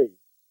Mowry,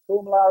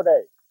 cum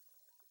laude.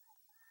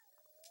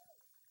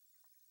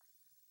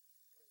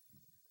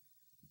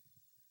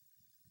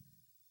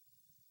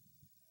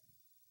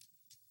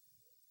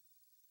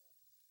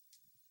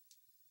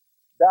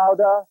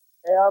 Dowda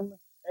M.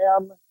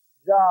 M.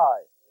 Jai.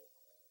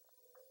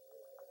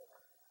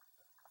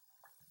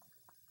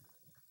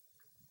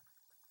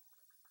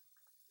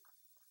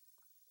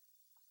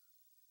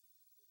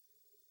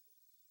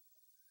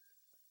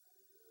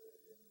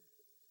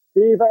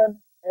 Stephen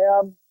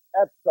M.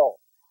 Etzel.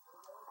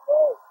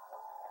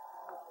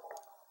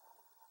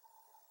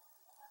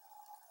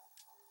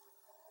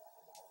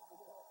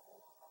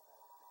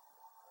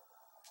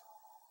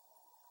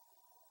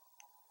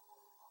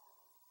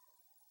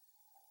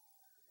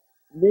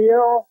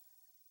 Neil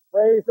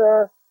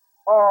Fraser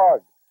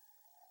Ogg.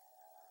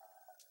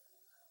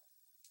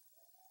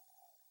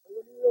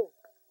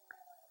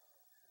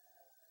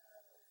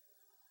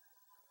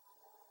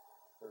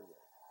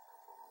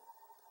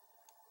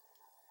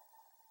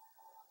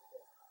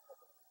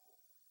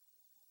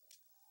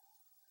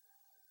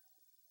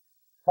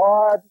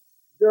 Todd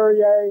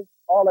Duryea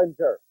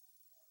Ollinger.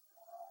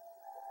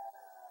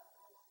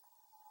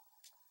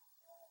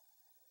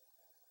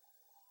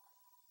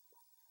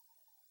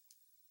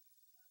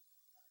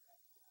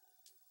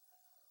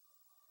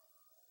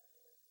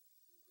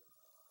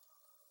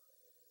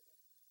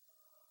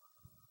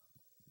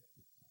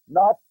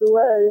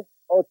 Natsue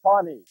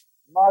Otani,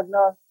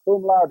 magna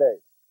cum laude.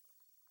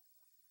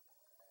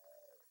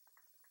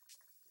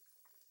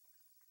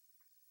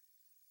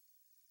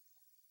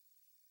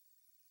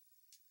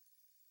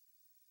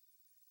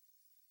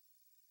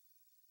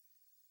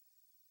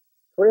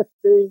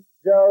 Christy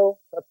Jo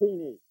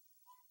Papini.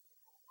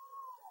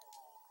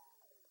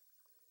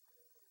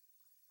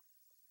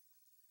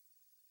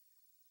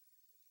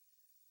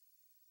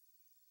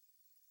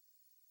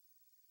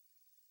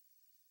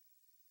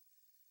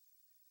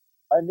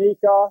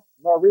 Anika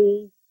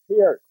Marie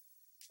Pierce.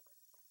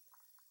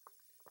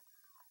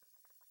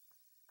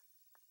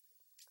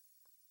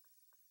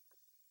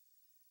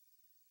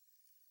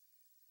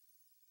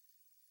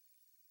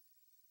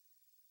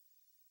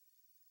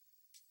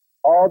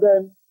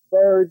 Alden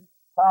Bird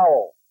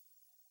Powell.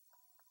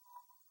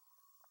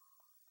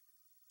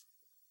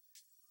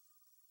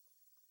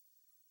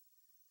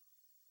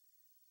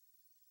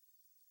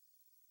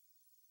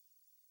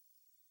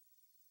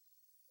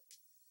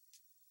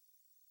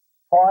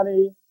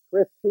 Tawny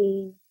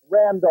Christine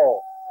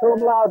Randall,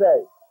 cum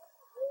laude.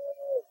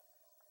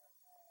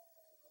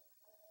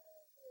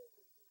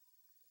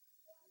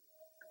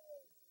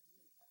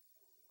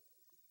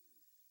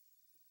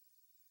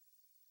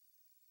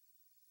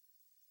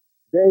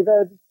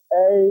 David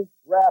A.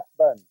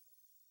 Rathbun.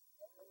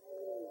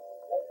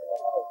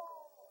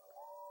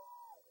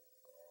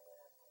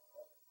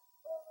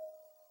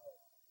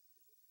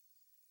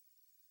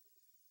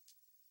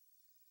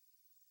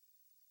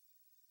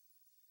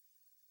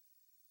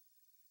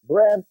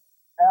 Brent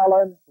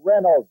Allen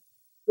Reynolds,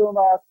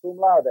 summa cum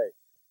laude.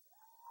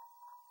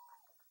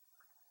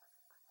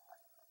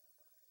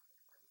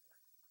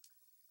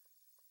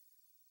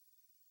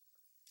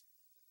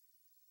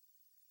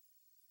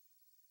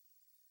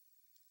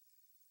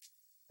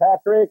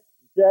 Patrick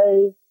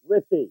J.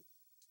 Ritchie.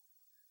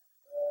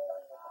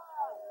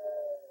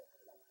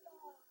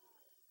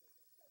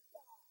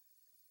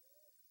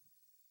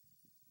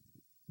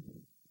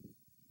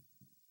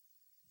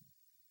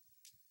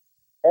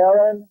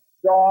 Aaron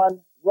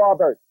Dawn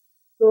Roberts,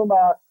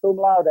 summa cum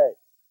laude.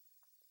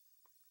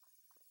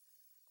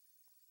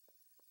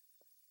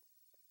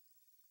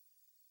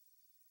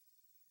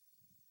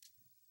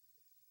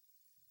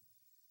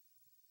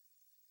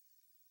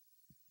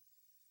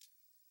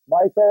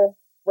 Michael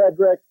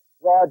Frederick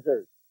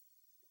Rogers.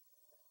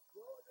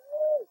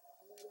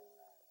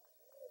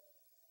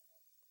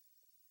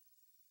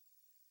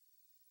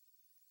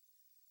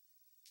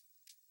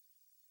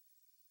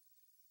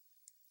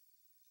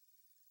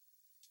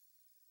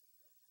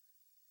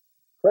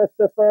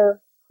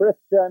 Christopher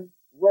Christian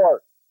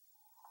Rourke.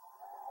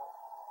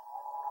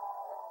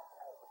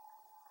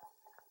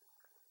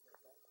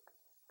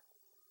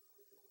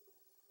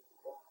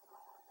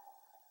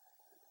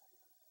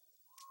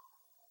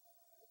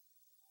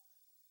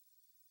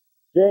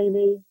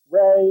 Jamie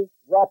Ray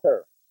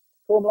Rutter,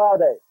 cum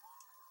laude.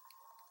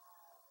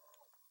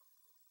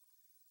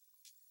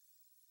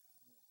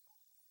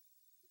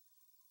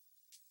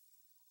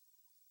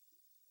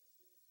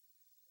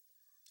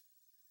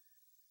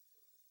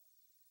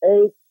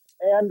 H.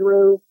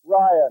 Andrew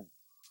Ryan.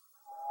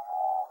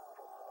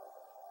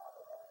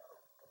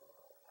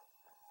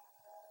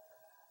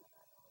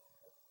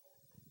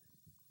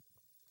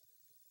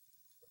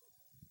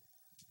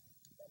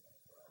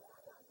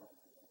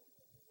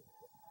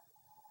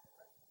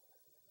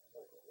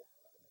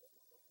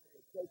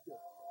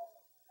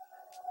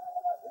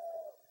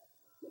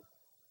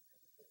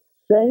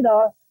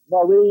 Shayna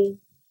Marie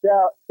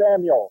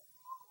Samuel,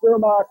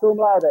 summa cum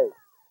laude.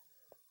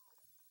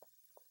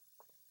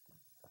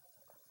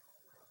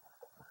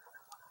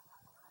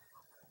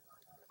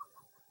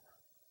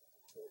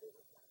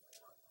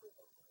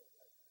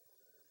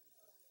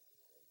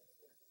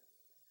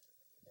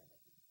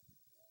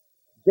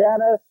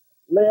 Janice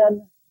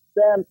Lynn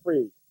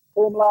Sanfrey,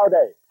 cum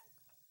laude.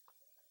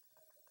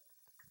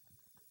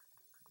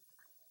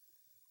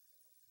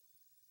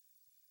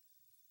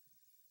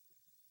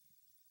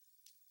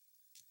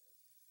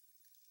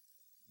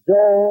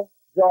 Joel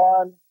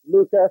John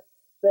Lucas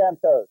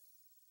Santos.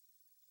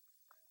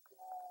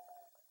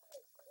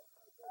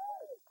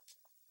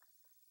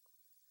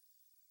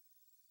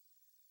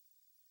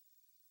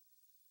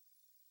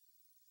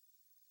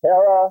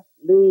 Tara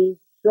Lee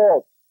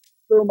Schultz,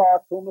 summa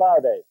cum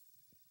laude.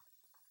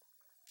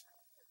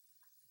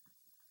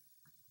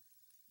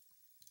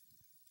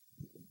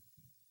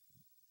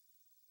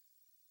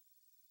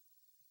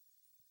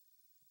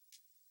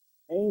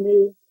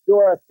 Amy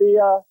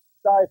Dorothea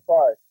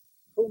Seifert,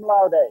 cum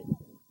laude.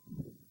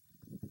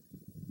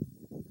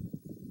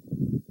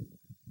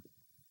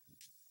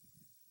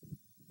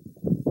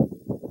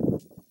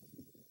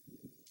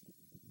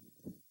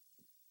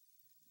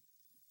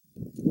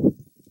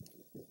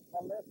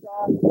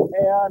 Melissa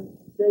Ann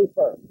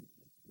Schaefer.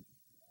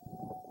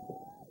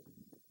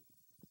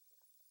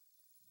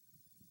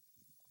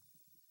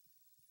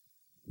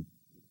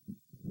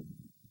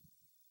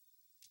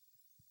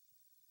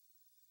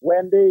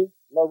 Wendy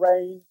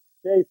Lorraine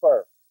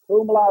Schaefer,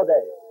 cum laude.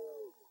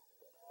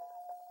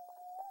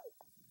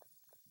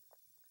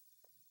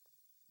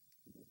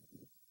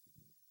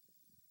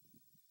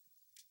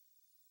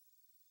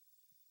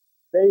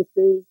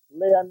 Stacy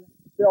Lynn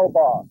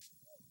Silva.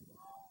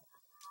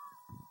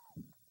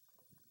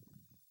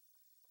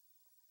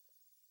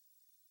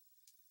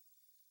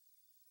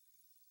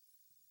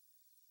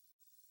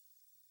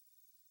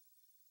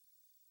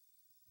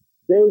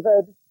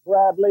 David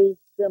Bradley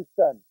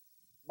Simpson,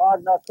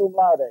 magna cum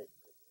laude.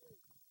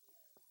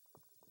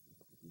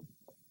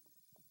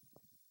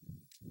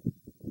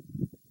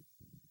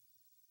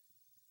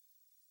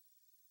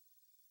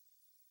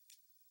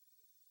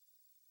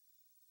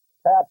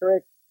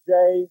 Patrick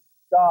J.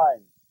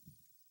 Stein,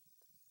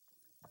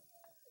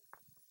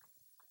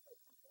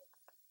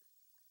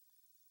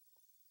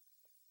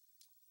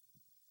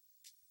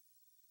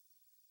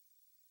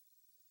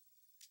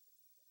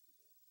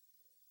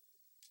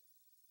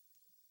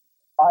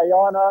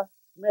 Iona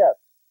Smith,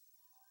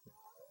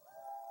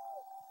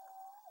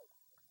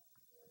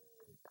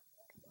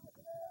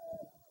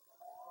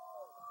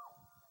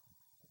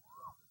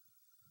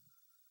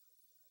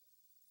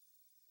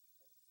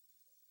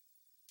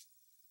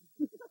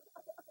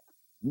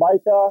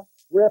 Micah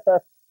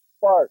Griffith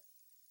Sparks,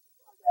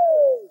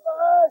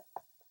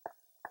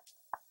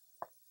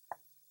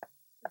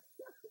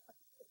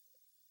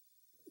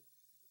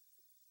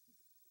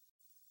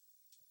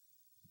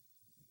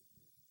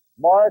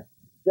 Mark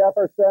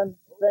Jefferson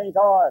St.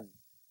 John,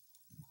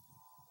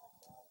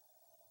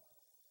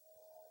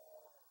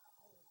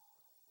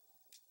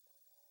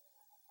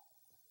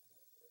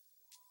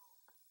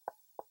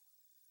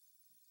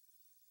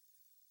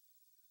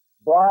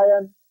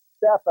 Brian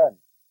Steffen,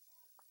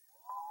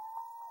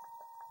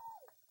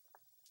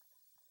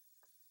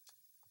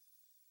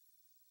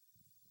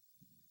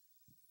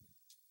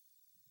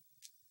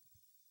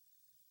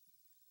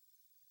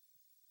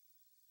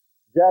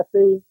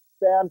 Jesse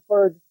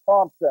Sanford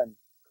Thompson,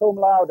 cum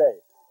laude.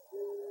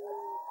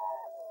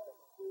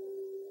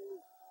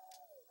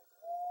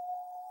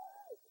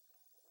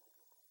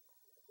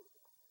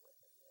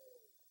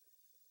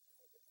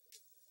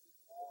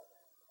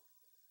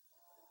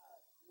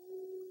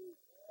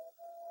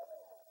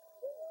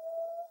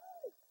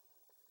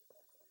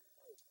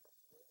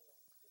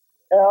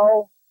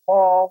 L.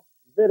 Paul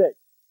Vidic,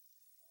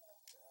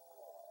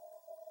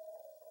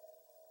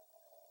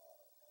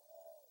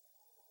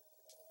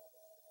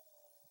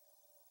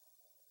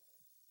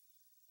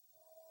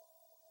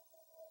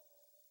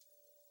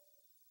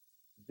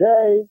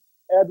 J.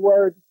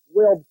 Edward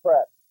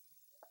Wildpret,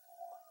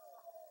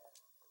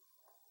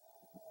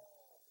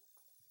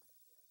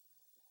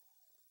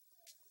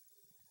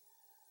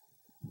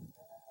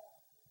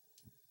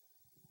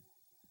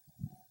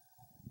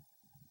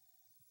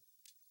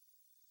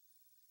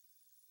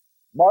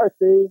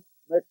 Marcy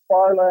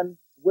McFarland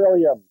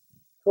Williams,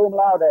 cum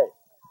laude.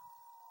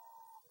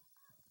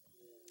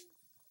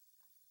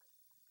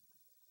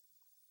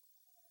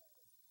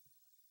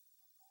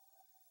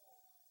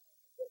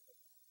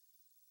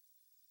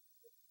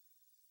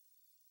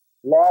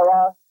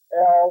 Laura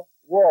L.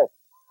 Wolf,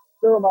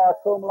 summa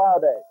cum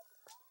laude.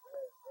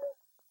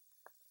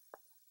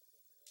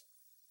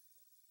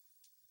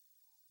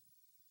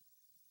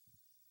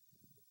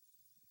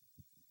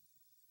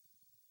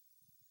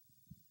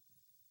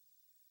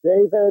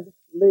 David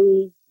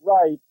Lee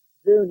Wright,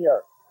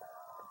 Jr.,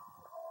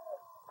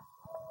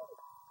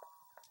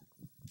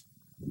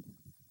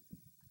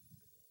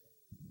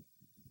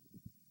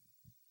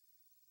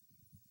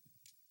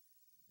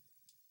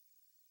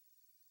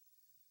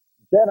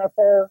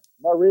 Jennifer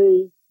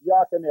Marie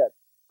Yakinit,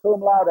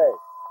 cum laude.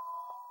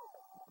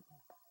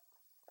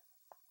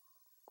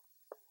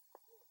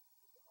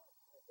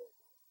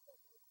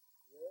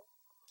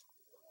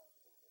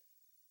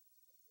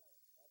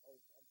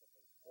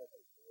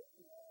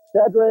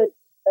 Cedric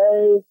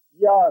A.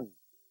 Young,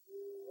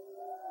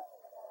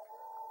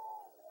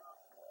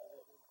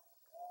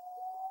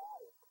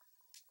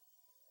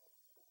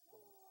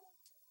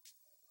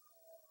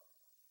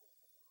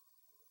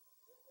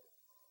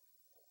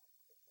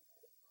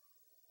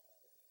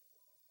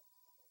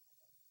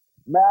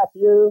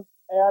 Matthew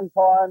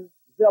Anton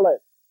Zillett,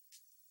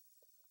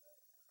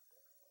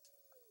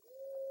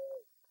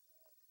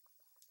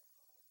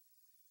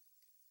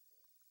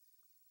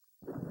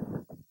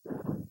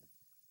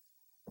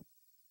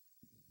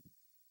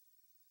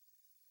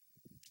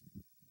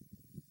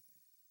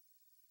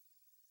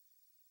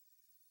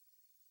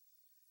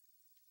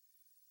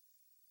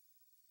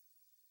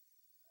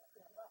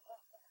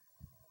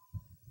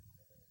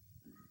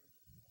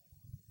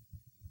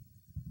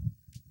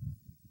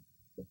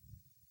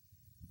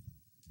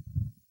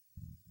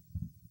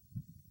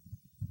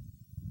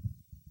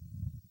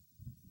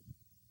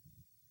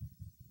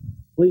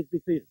 Please be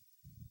seated.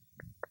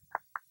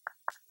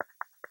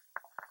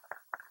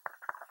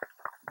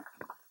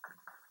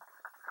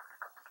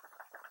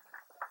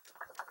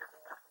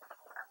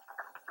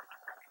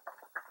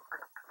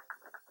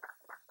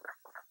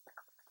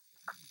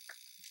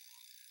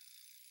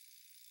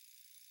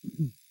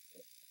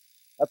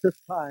 At this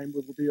time,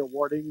 we will be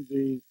awarding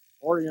the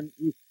Orion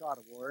E. Scott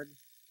Award.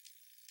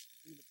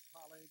 The Dean of the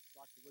College,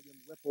 Dr. William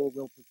Whipple,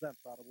 will present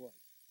that award.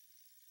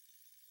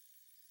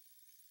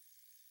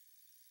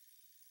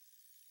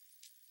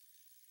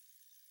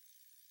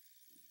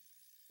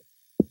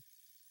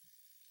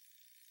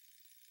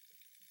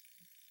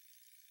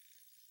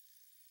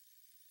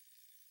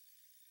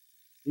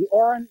 The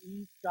Orrin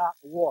E. Scott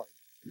Award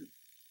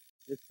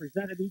is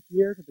presented each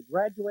year to the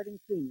graduating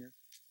senior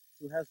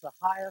who has the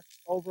highest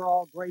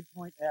overall grade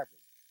point average.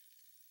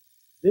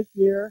 This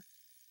year,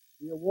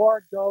 the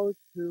award goes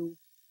to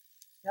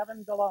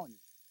Kevin Deloney.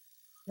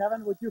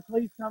 Kevin, would you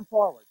please come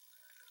forward?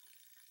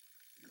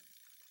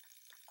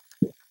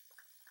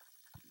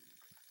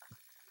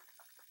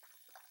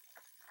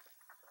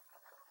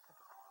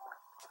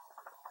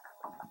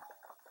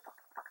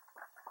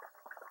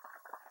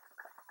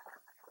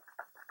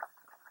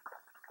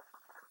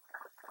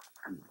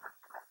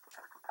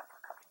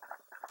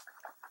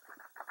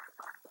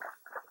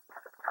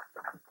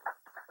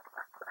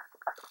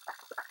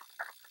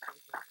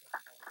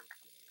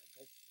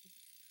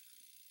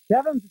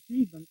 Kevin's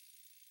achievements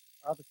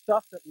are the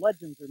stuff that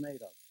legends are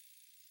made of.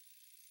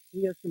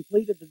 He has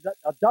completed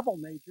a double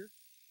major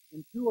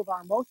in two of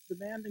our most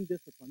demanding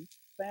disciplines,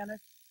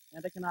 Spanish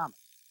and economics,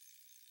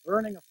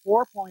 earning a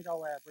 4.0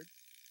 average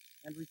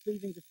and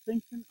receiving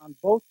distinction on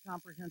both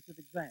comprehensive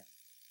exams.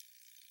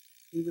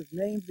 He was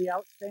named the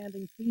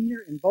outstanding senior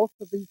in both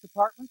of these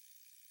departments,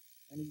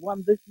 and he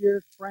won this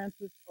year's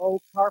Francis O.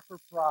 Carper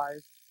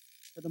Prize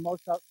for the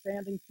most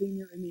outstanding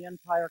senior in the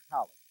entire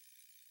college.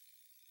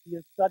 He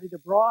has studied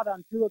abroad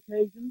on 2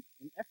 occasions,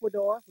 in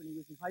Ecuador when he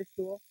was in high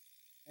school,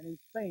 and in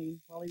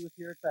Spain while he was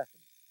here at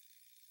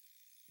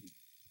Bethany.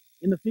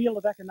 In the field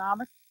of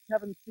economics,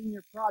 Kevin's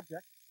senior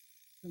project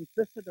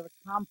consisted of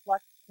a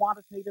complex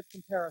quantitative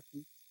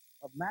comparison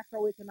of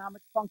macroeconomic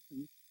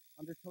functions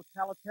under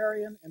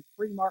totalitarian and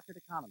free market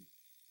economies.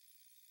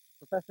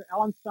 Professor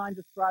Ellenstein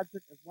describes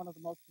it as one of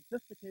the most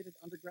sophisticated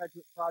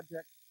undergraduate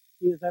projects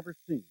he has ever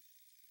seen.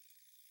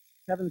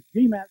 Kevin's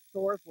GMAT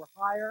scores were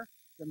higher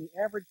than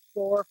the average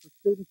score for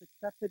students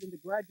accepted into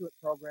graduate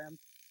programs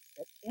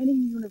at any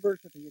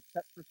university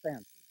except for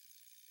Stanford.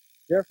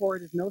 Therefore,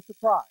 it is no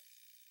surprise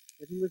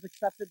that he was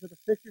accepted to the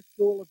Fisher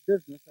School of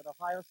Business at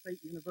Ohio State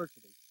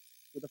University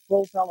with a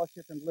full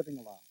fellowship and living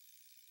allowance.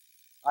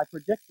 I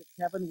predict that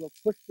Kevin will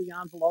push the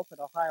envelope at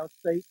Ohio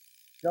State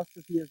just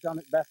as he has done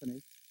at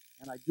Bethany,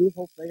 and I do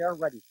hope they are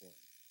ready for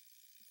him.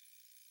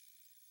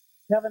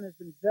 Kevin has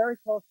been very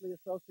closely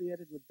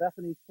associated with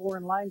Bethany's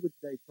Foreign Language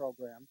Day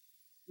program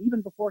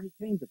even before he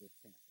came to this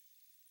campus.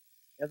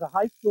 As a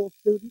high school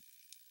student,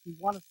 he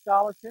won a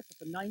scholarship at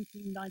the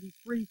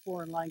 1993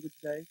 Foreign Language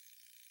Day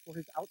for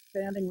his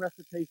outstanding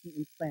recitation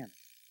in Spanish.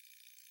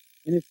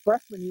 In his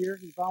freshman year,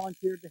 he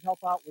volunteered to help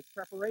out with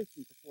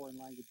preparation for Foreign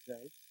Language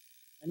Day,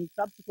 and he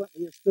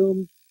subsequently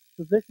assumed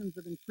positions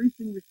of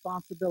increasing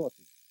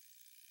responsibility.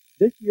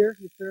 This year,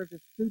 he served as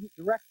student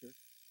director,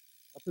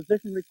 a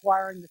position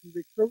requiring that he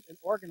recruit and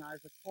organize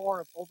a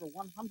corps of over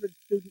 100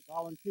 student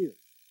volunteers.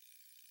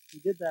 He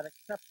did that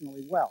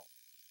exceptionally well.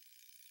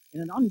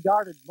 In an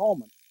unguarded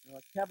moment,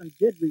 Kevin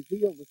did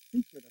reveal the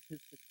secret of his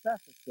success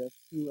at this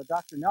to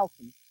Dr.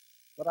 Nelson,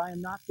 but I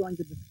am not going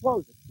to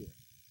disclose it here.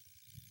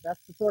 That's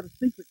the sort of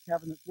secret,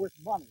 Kevin, that's worth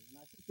money, and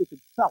I think you could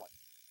sell it.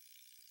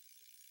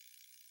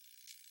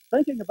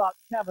 Thinking about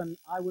Kevin,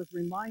 I was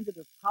reminded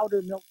of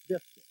powder milk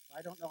biscuits.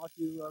 I don't know if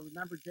you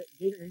remember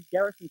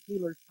Garrison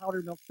Keillor's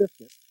powder milk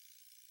biscuits,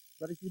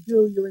 but if you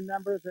do, you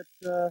remember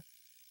that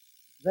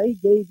they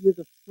gave you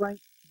the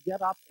strength to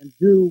get up and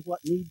do what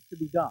needs to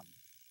be done.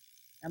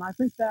 And I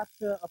think that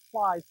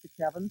applies to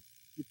Kevin.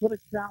 You put a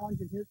challenge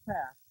in his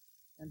path,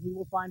 and he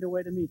will find a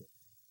way to meet it.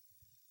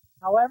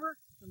 However,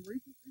 some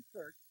recent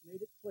research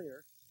made it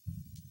clear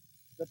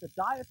that the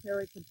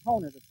dietary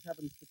component of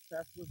Kevin's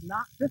success was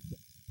not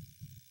biscuits.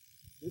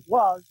 It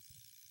was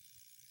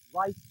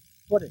rice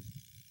pudding.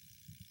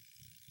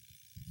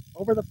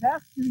 Over the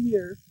past few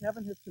years,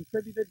 Kevin has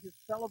contributed his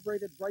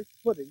celebrated rice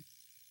pudding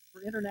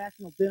for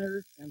international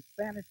dinners and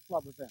Spanish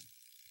club events.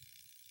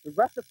 The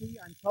recipe,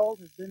 I'm told,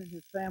 has been in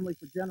his family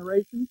for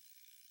generations,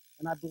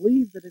 and I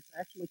believe that it's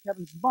actually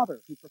Kevin's mother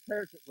who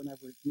prepares it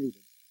whenever it's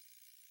needed.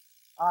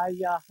 I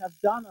have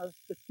done a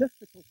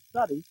statistical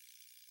study,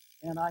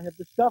 and I have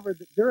discovered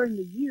that during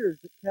the years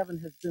that Kevin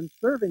has been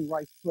serving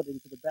rice pudding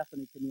to the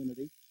Bethany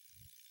community,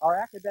 our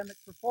academic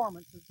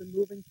performance has been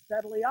moving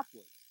steadily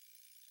upward.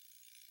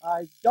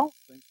 I don't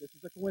think this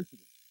is a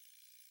coincidence.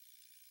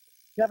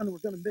 Kevin, we're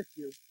going to miss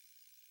you.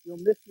 We'll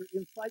miss your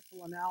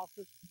insightful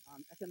analysis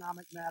on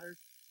economic matters.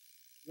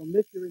 We'll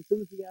miss your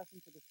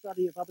enthusiasm for the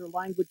study of other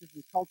languages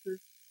and cultures.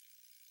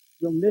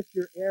 We'll miss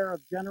your air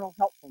of general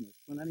helpfulness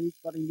when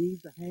anybody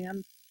needs a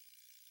hand.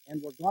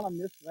 And we're going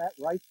to miss that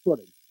rice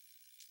pudding.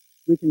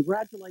 We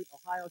congratulate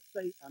Ohio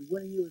State on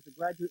winning you as a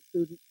graduate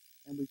student,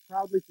 and we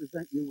proudly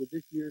present you with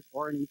this year's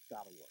Orrin E.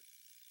 Scott Award.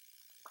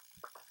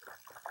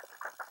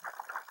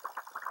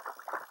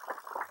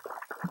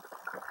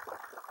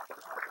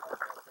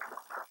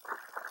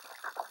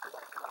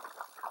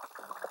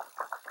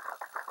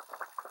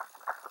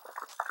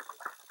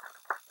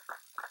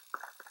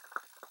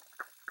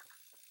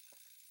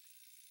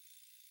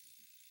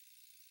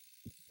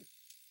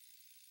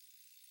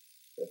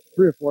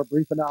 Three or four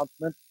brief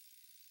announcements.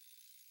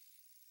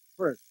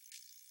 First,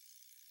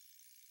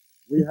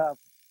 we have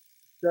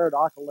shared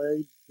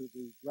accolades to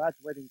the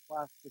graduating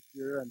class this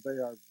year, and they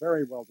are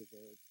very well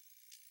deserved.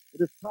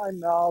 It is time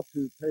now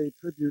to pay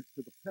tribute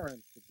to the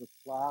parents of this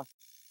class.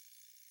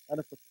 And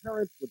if the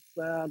parents would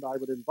stand, I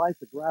would invite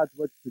the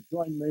graduates to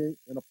join me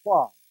in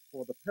applause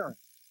for the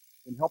parents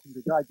in helping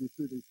to guide you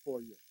through these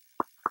 4 years.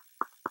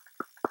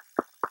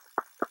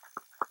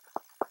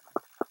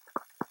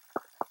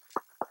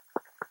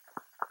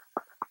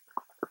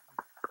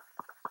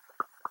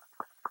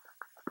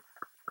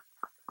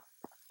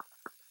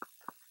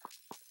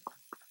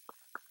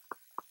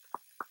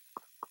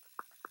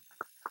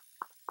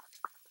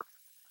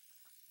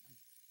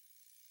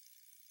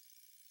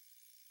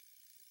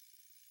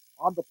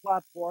 On the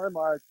platform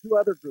are two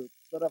other groups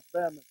that have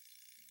been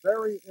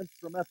very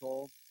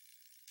instrumental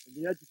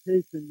in the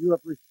education you have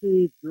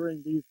received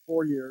during these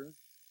 4 years.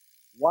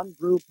 One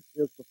group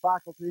is the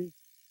faculty,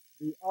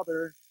 the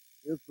other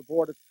is the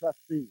Board of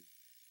Trustees.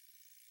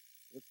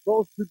 If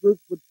those two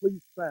groups would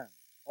please stand,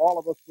 all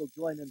of us will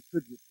join in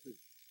tribute too.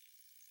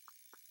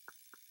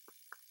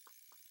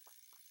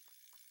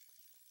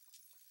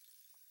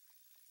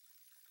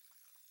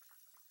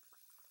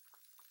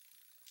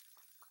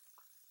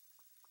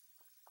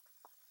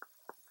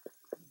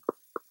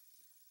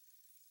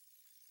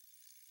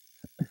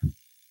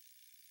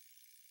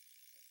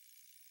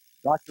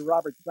 Dr.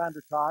 Robert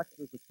Sandercox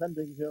is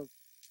attending his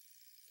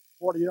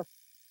 40th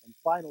and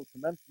final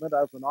commencement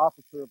as an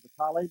officer of the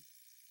college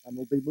and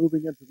will be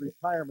moving into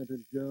retirement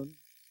in June.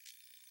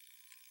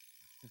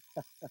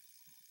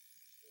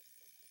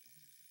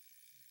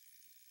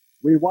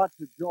 We want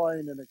to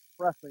join in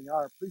expressing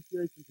our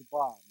appreciation to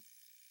Bob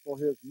for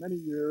his many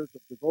years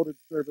of devoted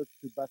service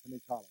to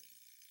Bethany College.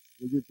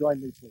 Will you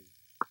join me, please?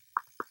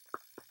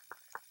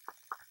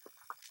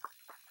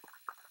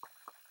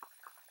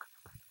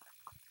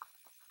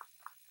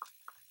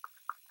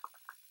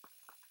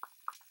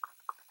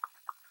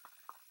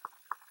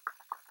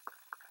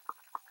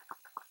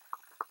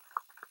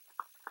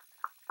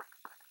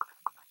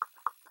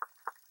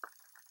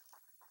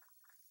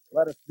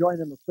 Let us join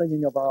in the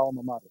singing of our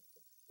alma mater.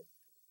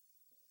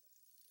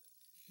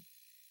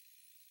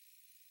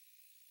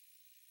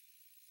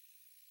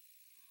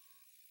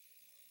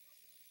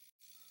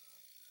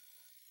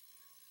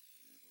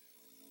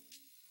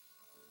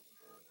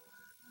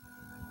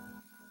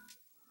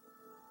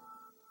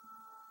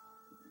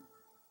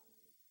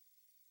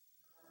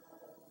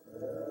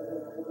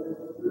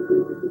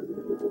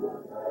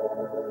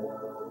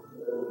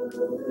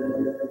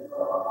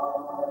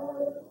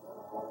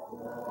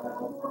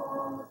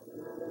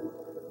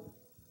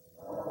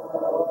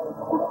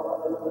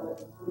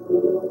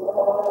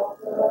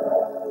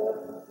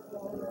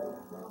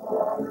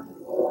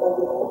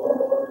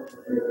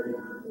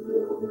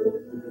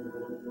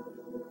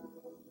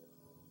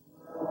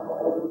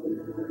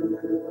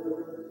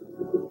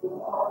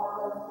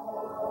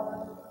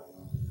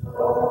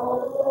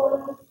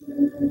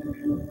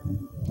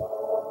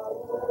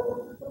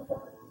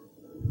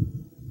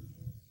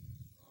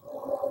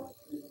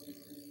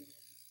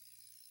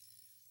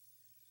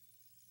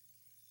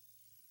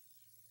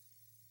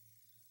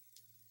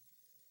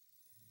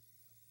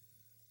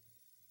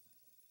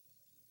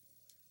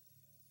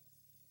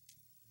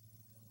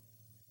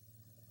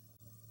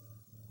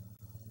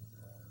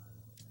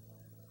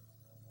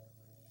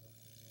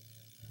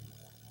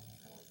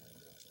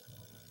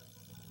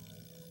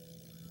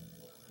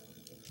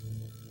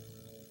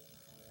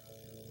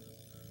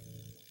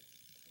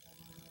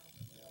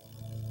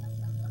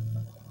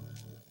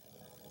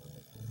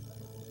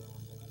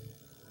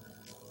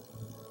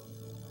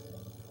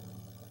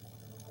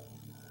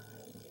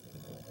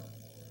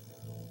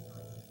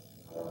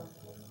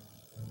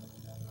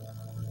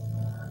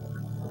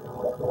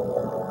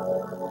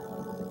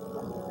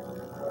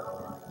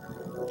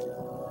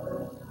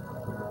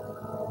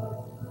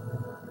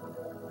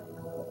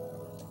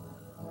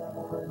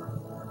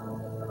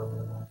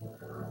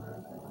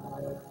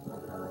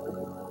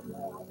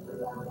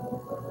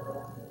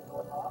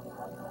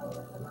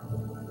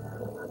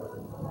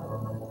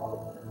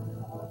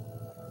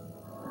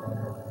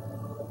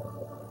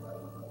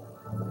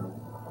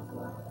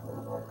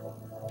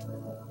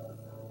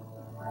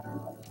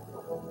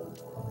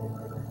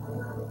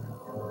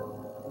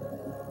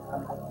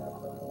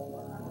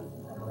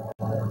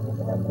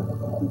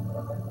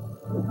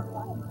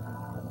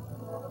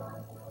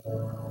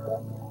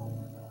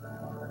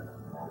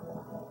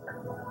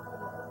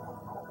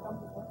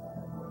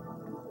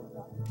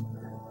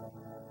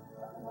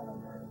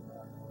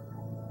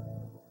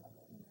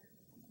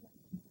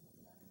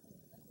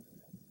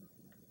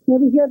 May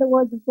we hear the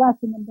words of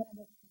blessing and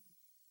benediction.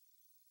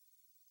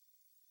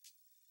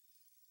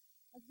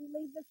 As we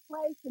leave this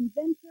place and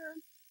venture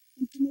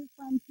into new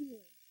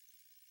frontiers,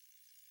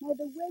 may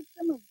the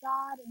wisdom of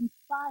God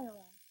inspire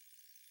us.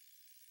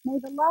 May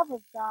the love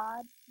of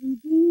God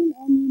redeem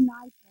and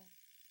unite us.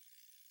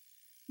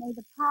 May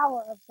the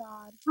power of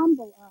God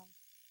humble us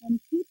and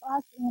keep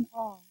us in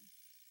awe.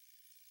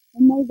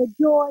 And may the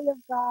joy of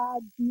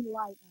God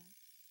delight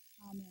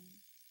us. Amen.